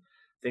and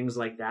things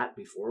like that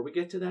before we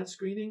get to that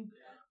screening,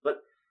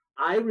 but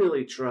I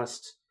really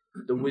trust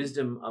the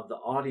wisdom of the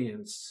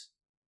audience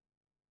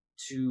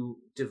to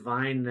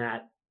divine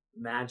that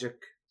magic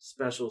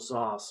special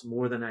sauce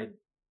more than I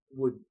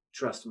would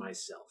trust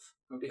myself.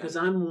 Okay. Because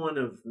I'm one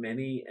of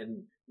many,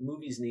 and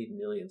movies need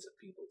millions of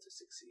people to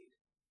succeed.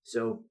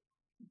 So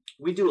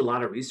we do a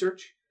lot of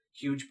research.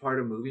 Huge part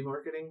of movie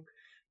marketing.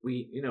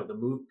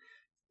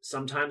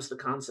 Sometimes the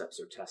concepts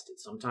are tested.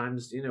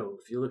 Sometimes,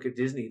 if you look at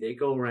Disney, they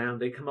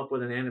come up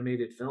with an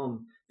animated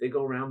film. They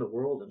go around the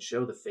world and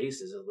show the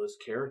faces of those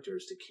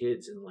characters to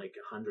kids in like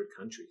 100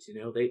 countries.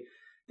 They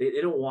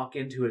don't walk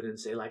into it and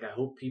say like, I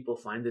hope people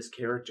find this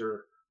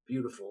character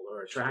beautiful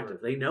or attractive.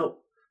 Sure. They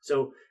know.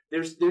 So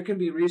there can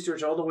be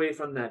research all the way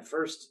from that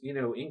first,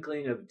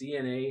 inkling of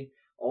DNA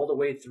all the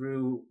way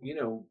through,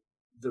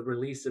 the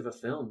release of a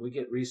film. We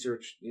get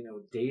research,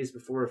 days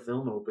before a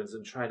film opens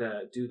and try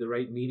to do the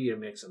right media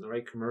mix and the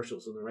right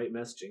commercials and the right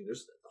messaging.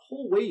 There's the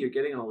whole way you're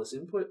getting all this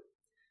input.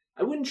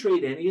 I wouldn't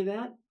trade any of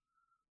that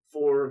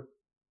for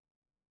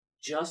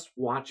just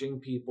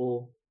watching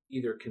people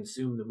either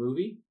consume the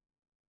movie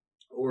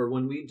or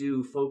when we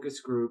do focus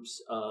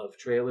groups of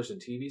trailers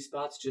and TV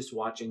spots, just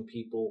watching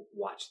people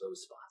watch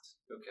those spots.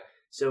 Okay.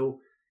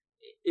 So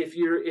if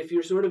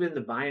you're sort of in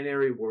the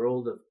binary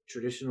world of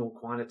traditional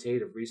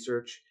quantitative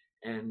research,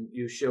 and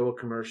you show a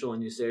commercial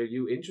and you say, are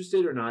you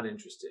interested or not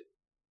interested?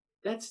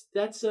 That's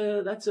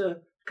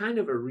a kind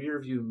of a rear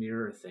view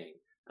mirror thing.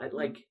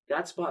 Like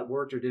that spot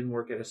worked or didn't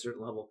work at a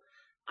certain level.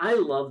 I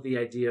love the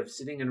idea of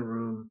sitting in a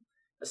room,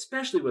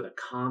 especially with a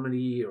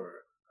comedy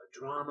or a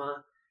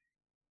drama.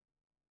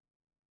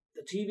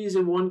 The TV's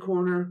in one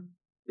corner,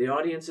 The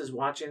audience is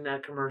watching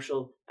that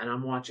commercial, and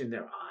I'm watching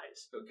their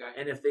eyes. Okay.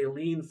 And if they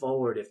lean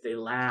forward, if they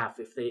laugh,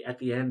 if they at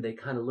the end they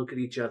kind of look at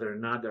each other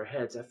and nod their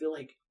heads, I feel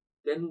like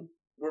then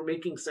we're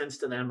making sense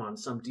to them on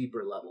some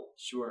deeper level.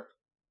 Sure.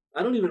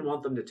 I don't even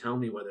want them to tell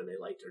me whether they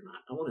liked it or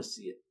not. I want to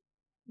see it.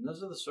 And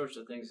those are the sorts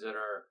of things that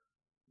are,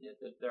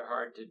 they're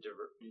hard to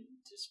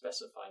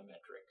specify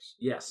metrics.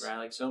 Yes. Right?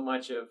 Like so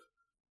much of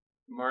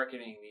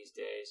marketing these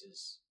days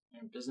is,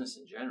 and business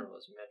in general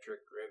is metric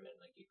driven.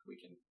 Like we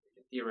can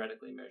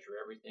theoretically measure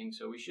everything,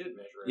 so we should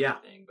measure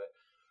everything. But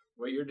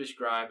what you're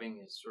describing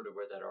is sort of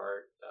where that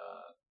art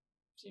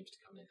seems to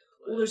come into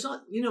play. Well, there's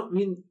not,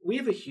 we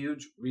have a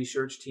huge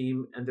research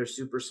team, and they're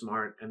super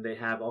smart, and they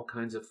have all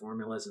kinds of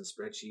formulas and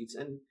spreadsheets,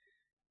 and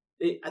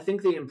I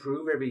think they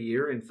improve every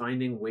year in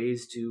finding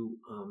ways to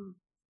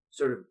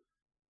sort of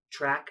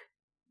track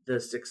the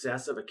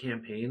success of a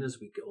campaign as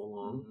we go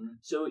along. Mm-hmm.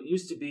 So it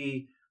used to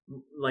be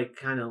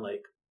kind of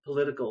like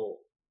political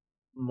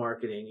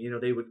marketing.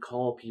 They would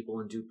call people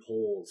and do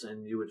polls,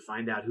 and you would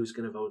find out who's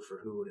going to vote for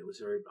who, and it was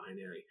very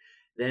binary.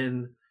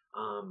 Then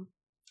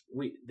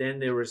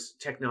there was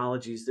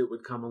technologies that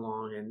would come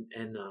along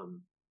and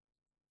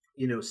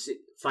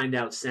find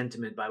out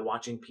sentiment by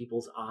watching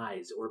people's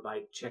eyes or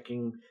by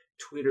checking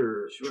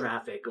Twitter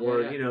traffic,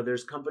 or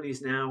there's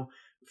companies now.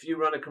 If you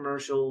run a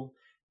commercial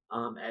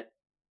at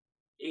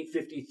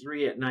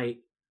 8:53 at night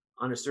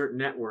on a certain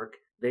network,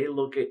 they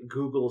look at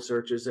Google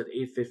searches at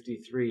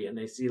 8:53 and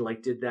they see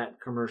did that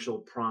commercial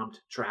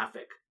prompt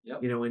traffic?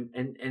 Yep.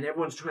 And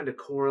everyone's trying to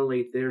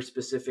correlate their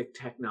specific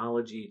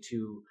technology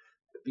to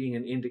being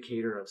an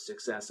indicator of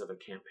success of a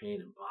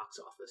campaign and box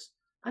office.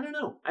 I don't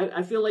know.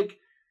 I feel like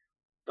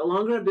the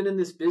longer I've been in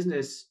this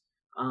business,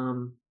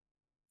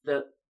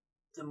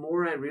 the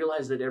more I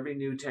realize that every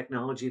new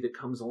technology that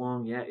comes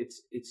along,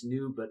 it's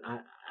new, but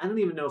I don't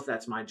even know if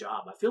that's my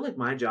job. I feel like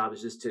my job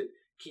is just to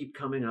keep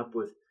coming up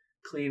with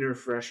cleaner,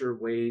 fresher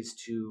ways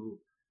to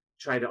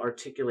try to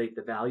articulate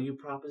the value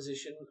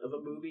proposition of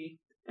a movie.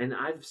 And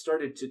I've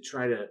started to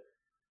try to,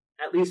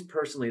 at least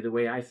personally, the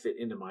way I fit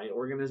into my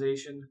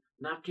organization,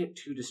 not get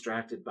too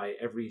distracted by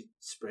every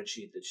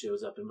spreadsheet that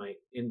shows up in my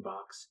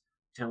inbox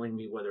telling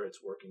me whether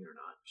it's working or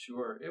not.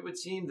 Sure. It would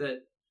seem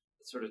that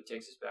it sort of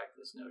takes us back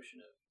to this notion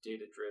of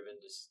data-driven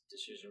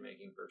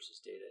decision-making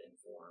versus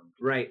data-informed.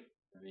 Right.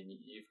 I mean,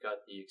 you've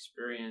got the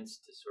experience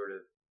to sort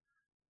of,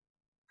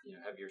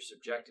 have your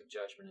subjective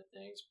judgment of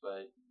things,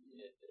 but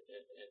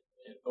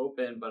an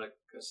open but a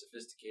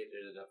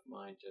sophisticated enough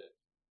mind to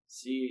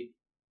see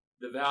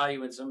the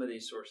value in some of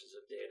these sources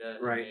of data,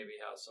 and maybe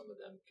how some of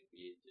them could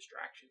be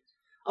distractions.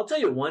 I'll tell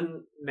you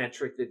one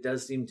metric that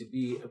does seem to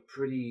be a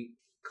pretty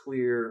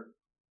clear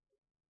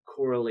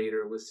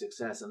correlator with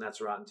success, and that's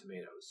Rotten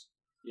Tomatoes.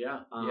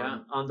 Yeah,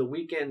 On the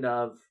weekend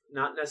of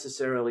not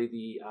necessarily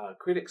the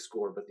critic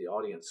score, but the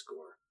audience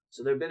score.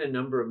 So there have been a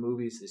number of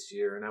movies this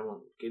year, and I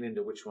won't get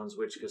into which one's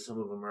which because some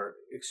of them are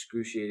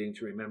excruciating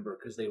to remember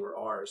because they were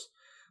ours.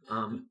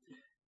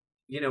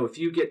 If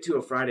you get to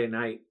a Friday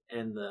night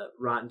and the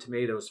Rotten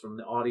Tomatoes from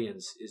the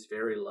audience is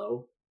very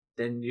low,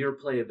 then your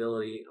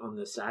playability on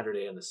the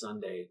Saturday and the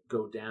Sunday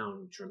go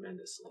down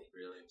tremendously.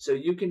 Really? So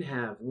you can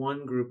have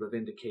one group of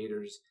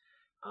indicators,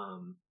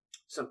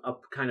 a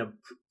kind of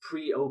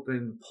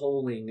pre-open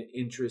polling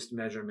interest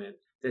measurement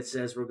that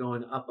says we're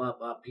going up, up,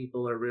 up.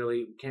 People are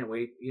really can't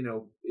wait.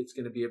 It's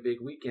going to be a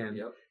big weekend.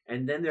 Yep.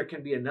 And then there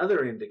can be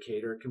another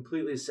indicator,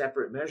 completely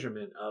separate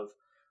measurement of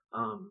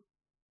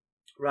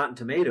Rotten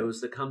Tomatoes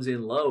that comes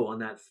in low on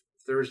that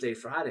Thursday,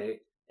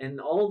 Friday,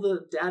 and all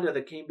the data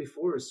that came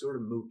before is sort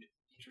of moot.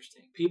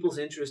 Interesting. People's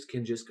interest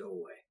can just go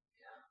away.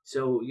 Yeah.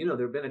 So,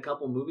 there have been a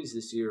couple movies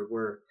this year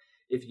where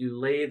if you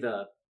lay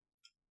the,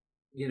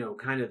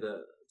 kind of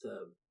the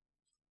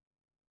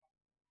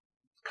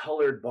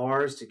colored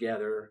bars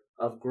together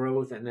of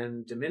growth and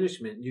then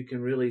diminishment, you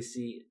can really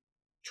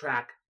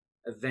track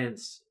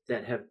events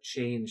that have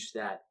changed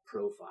that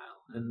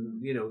profile.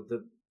 And,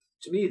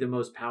 to me, the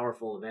most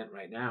powerful event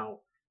right now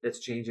that's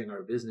changing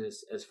our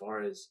business as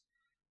far as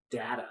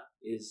data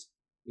is,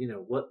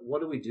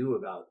 what do we do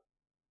about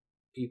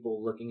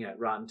people looking at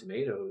Rotten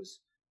Tomatoes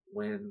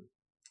when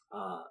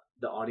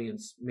the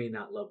audience may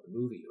not love the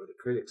movie or the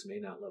critics may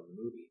not love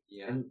the movie?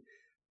 Yeah. And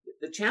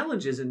the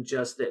challenge isn't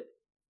just that,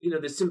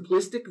 the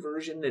simplistic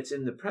version that's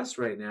in the press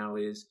right now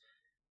is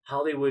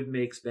Hollywood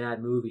makes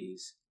bad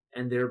movies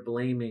and they're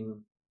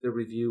blaming the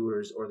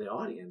reviewers or the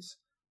audience.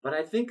 But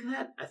I think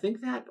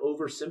that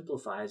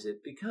oversimplifies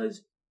it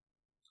because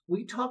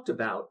we talked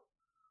about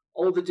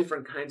all the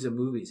different kinds of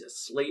movies, a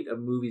slate of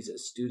movies a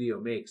studio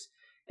makes,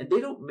 and they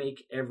don't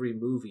make every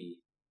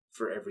movie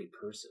for every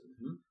person.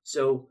 Mm-hmm.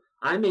 So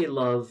I may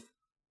love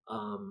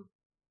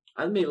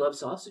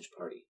Sausage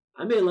Party.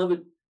 I may love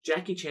a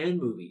Jackie Chan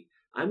movie.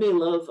 I may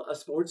love a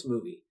sports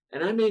movie,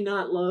 and I may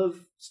not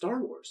love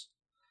Star Wars.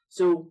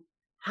 So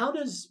how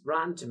does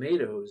Rotten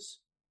Tomatoes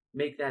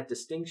make that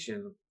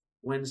distinction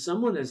when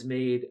someone has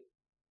made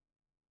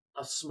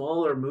a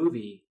smaller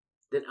movie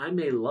that I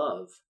may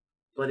love,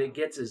 but it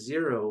gets a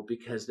 0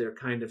 because they're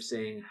kind of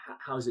saying,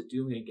 how's it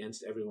doing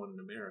against everyone in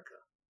America?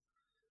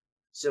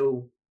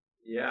 So,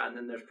 Yeah, and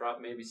then there's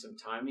probably maybe some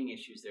timing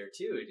issues there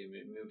too.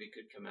 A movie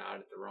could come out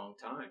at the wrong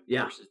time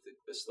versus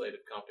the slate of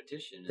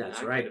competition. And That's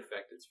that right. could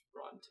affect its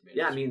Rotten Tomatoes.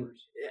 Yeah, I mean,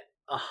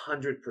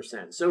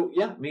 100%. So,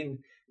 yeah, I mean,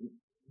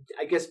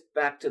 I guess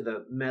back to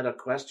the meta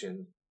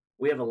question,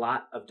 we have a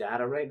lot of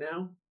data right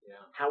now. Yeah.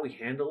 How we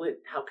handle it,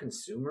 how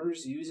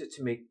consumers use it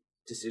to make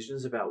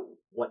decisions about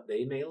what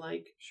they may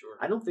like. Sure.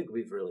 I don't think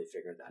we've really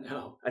figured that No.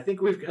 out. I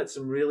think we've got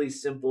some really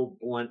simple,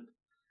 blunt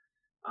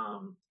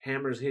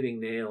hammers hitting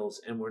nails,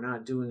 and we're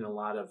not doing a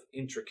lot of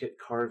intricate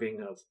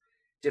carving of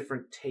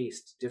different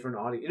tastes, different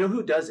audience. You know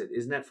who does it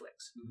is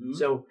Netflix. Mm-hmm.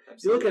 So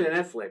you look at a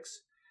Netflix,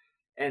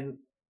 and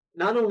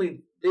not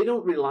only they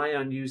don't rely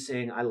on you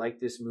saying I like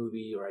this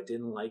movie or I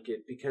didn't like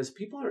it, because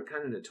people are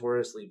kind of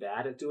notoriously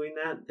bad at doing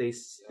that. They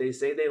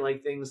say they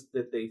like things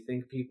that they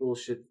think people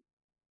should,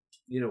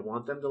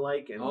 want them to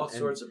like, and all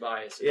sorts of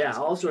biases. Yeah,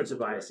 all sorts of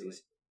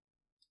biases.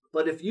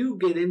 But if you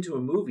get into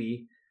a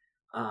movie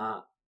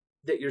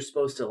that you're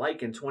supposed to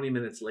like, and 20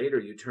 minutes later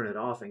you turn it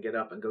off and get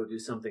up and go do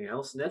something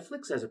else,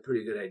 Netflix has a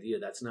pretty good idea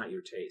that's not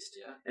your taste.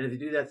 Yeah. And if you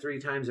do that 3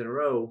 times in a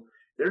row,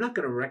 they're not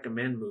going to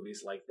recommend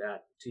movies like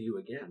that to you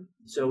again.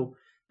 So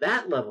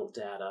that level of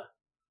data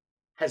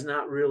has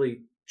not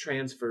really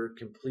transferred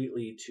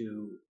completely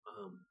to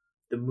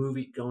the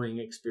movie-going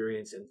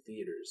experience in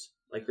theaters.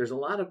 Like, there's a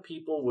lot of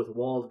people with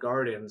walled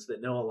gardens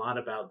that know a lot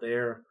about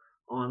their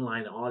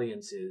online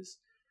audiences,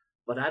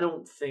 but I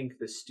don't think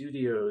the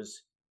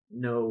studios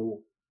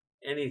know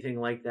anything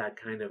like that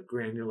kind of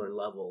granular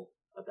level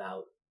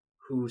about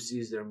who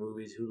sees their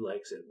movies, who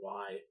likes it,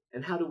 why,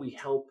 and how do we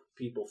help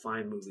people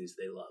find movies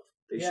they love.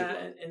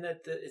 And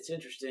that it's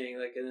interesting.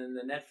 Like, and then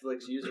the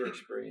Netflix user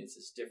experience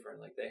is different.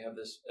 Like, they have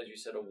this, as you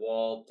said, a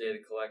walled data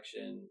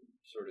collection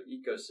sort of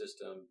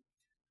ecosystem,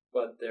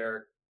 but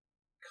their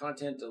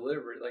content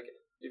delivery, like,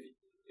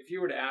 if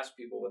you were to ask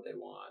people what they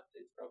want,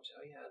 they'd probably say,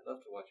 "Oh yeah, I'd love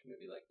to watch a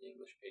movie like The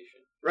English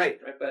Patient." Right.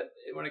 But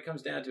when it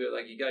comes down to it,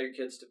 like, you got your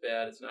kids to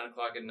bed, it's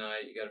 9:00 at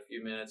night, you got a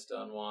few minutes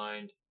to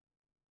unwind.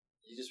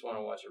 You just want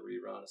to watch a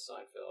rerun of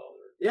Seinfeld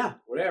or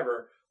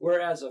whatever.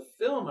 Whereas a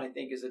film, I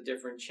think, is a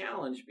different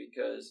challenge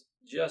because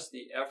just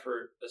the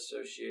effort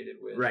associated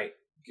with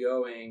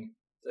going,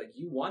 like,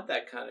 you want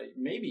that kind of,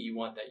 maybe you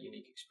want that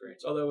unique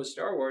experience. Although with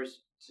Star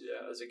Wars,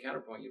 as a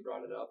counterpoint, you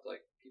brought it up,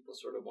 like, people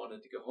sort of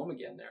wanted to go home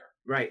again there.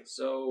 Right.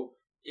 So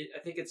I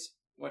think it's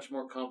much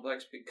more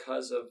complex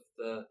because of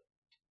the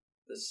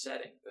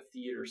setting, the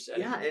theater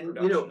setting. Yeah,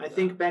 and I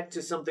think back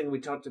to something we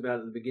talked about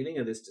at the beginning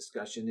of this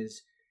discussion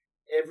is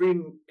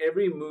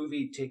every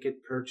movie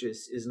ticket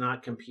purchase is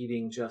not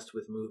competing just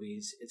with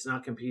movies. It's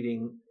not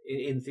competing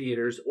in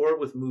theaters or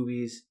with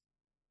movies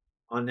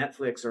on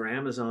Netflix or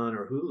Amazon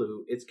or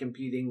Hulu. It's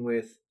competing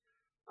with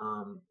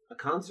a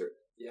concert,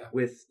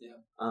 with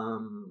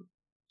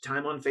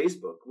time on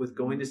Facebook, with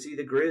going to see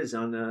the Grizz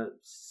on a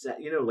set.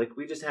 Like,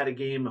 we just had a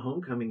game, a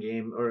homecoming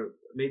game, or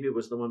maybe it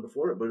was the one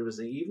before it, but it was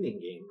an evening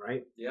game,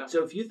 right? Yeah.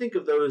 So if you think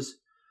of those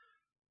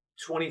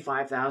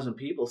 25,000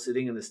 people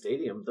sitting in the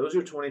stadium, those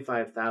are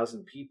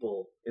 25,000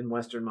 people in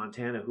Western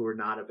Montana who are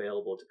not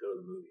available to go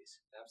to the movies.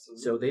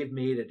 Absolutely. So they've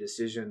made a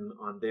decision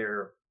on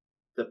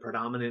the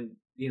predominant,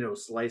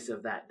 slice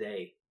of that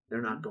day.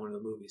 They're not going to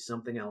the movies.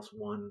 Something else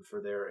won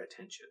for their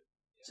attention.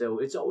 Yeah. So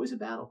it's always a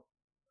battle.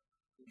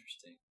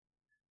 Interesting.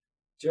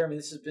 Jeremy,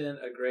 this has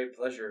been a great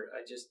pleasure.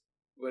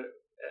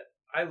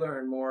 I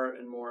learn more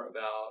and more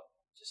about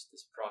just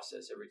this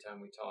process every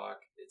time we talk.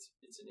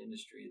 It's an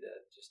industry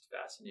that just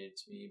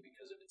fascinates me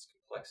because of its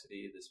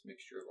complexity, this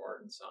mixture of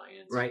art and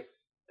science. Right.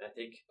 And I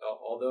think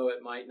although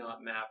it might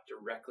not map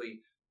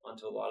directly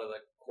onto a lot of the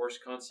course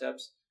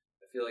concepts,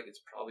 I feel like it's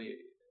probably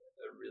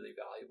a really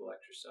valuable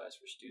exercise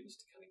for students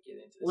to kind of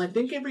get into this. Well, I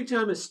think every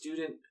time a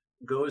student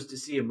goes to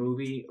see a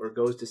movie or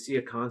goes to see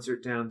a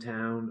concert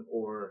downtown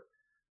or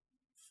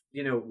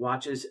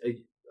watches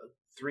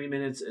 3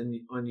 minutes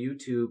on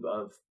YouTube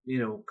of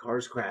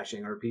cars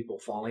crashing or people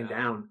falling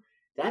down,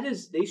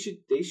 they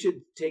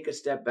should take a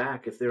step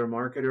back if they're a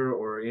marketer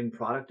or in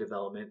product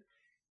development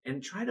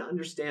and try to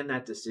understand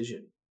that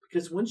decision.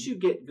 Because once you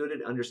get good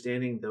at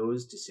understanding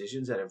those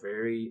decisions at a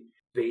very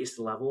base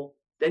level,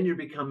 then you're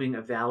becoming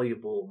a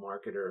valuable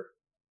marketer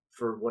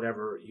for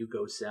whatever you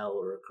go sell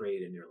or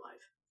create in your life.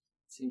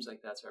 Seems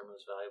like that's our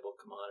most valuable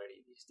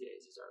commodity these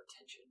days is our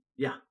attention.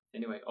 Yeah.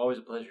 Anyway, always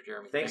a pleasure,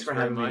 Jeremy. Thanks for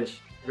having me.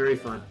 Very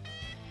fun.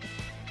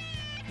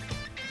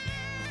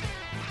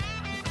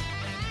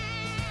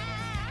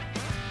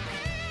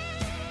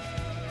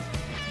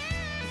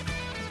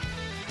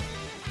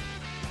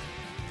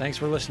 Thanks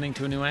for listening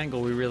to A New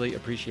Angle. We really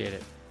appreciate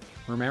it.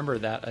 Remember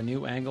that A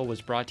New Angle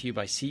was brought to you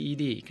by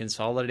CED,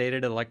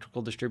 Consolidated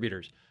Electrical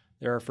Distributors.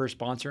 They're our first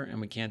sponsor,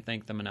 and we can't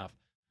thank them enough.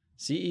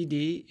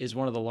 CED is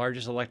one of the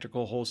largest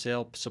electrical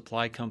wholesale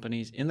supply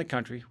companies in the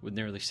country with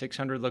nearly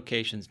 600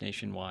 locations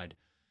nationwide.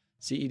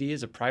 CED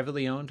is a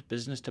privately owned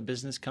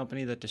business-to-business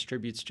company that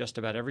distributes just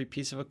about every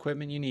piece of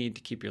equipment you need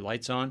to keep your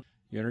lights on,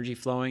 your energy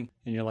flowing,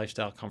 and your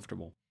lifestyle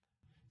comfortable.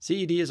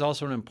 CED is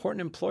also an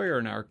important employer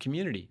in our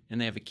community, and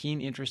they have a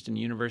keen interest in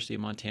University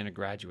of Montana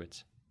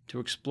graduates. To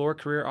explore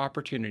career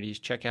opportunities,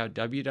 check out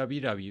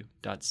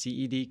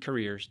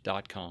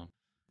www.cedcareers.com.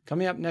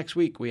 Coming up next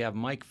week, we have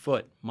Mike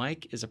Foote.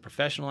 Mike is a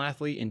professional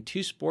athlete in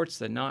two sports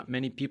that not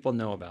many people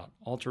know about,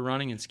 ultra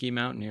running and ski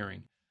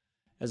mountaineering.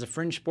 As a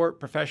fringe sport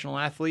professional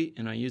athlete,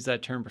 and I use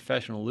that term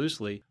professional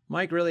loosely,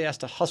 Mike really has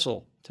to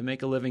hustle to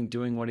make a living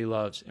doing what he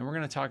loves, and we're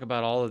going to talk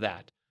about all of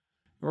that.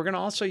 We're going to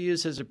also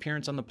use his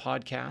appearance on the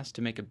podcast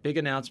to make a big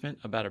announcement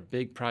about a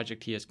big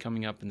project he has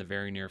coming up in the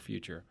very near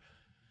future.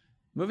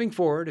 Moving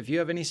forward, if you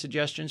have any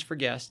suggestions for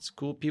guests,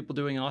 cool people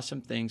doing awesome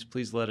things,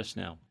 please let us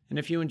know. And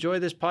if you enjoy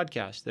this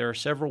podcast, there are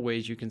several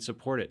ways you can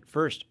support it.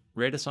 First,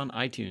 rate us on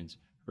iTunes.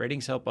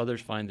 Ratings help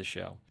others find the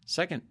show.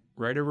 Second,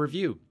 write a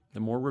review. The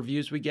more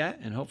reviews we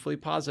get, and hopefully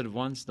positive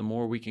ones, the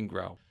more we can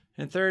grow.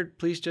 And third,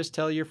 please just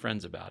tell your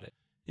friends about it.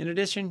 In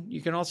addition, you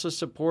can also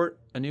support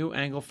A New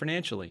Angle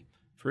financially.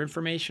 For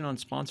information on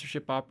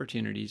sponsorship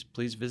opportunities,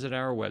 please visit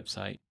our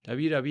website,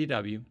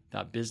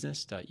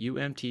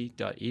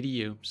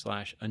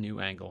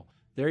 www.business.umt.edu/anewangle.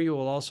 There you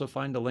will also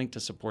find a link to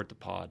support the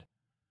pod.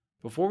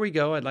 Before we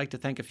go, I'd like to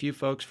thank a few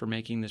folks for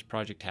making this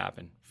project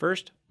happen.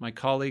 First, my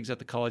colleagues at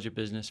the College of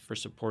Business for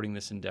supporting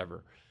this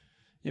endeavor.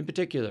 In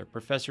particular,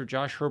 Professor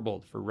Josh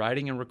Herbold for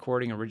writing and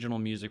recording original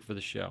music for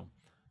the show.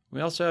 We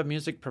also have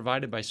music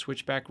provided by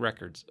Switchback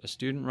Records, a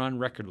student-run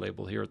record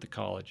label here at the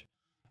college.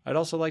 I'd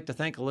also like to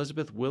thank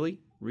Elizabeth Willey,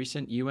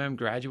 recent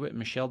graduate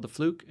Michelle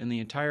DeFluke, and the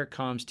entire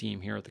comms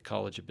team here at the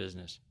College of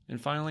Business.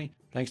 And finally,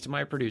 thanks to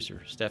my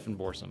producer, Stefan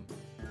Borsum.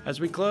 As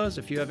we close,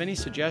 if you have any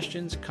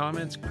suggestions,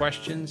 comments,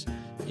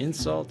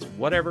 insults,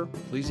 whatever,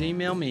 please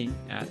email me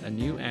at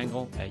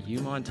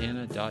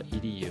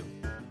anewangle@umontana.edu.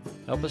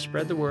 Help us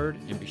spread the word,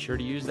 and be sure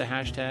to use the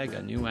hashtag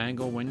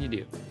 #AnewAngle when you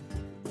do.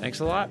 Thanks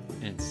a lot,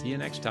 and see you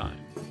next time.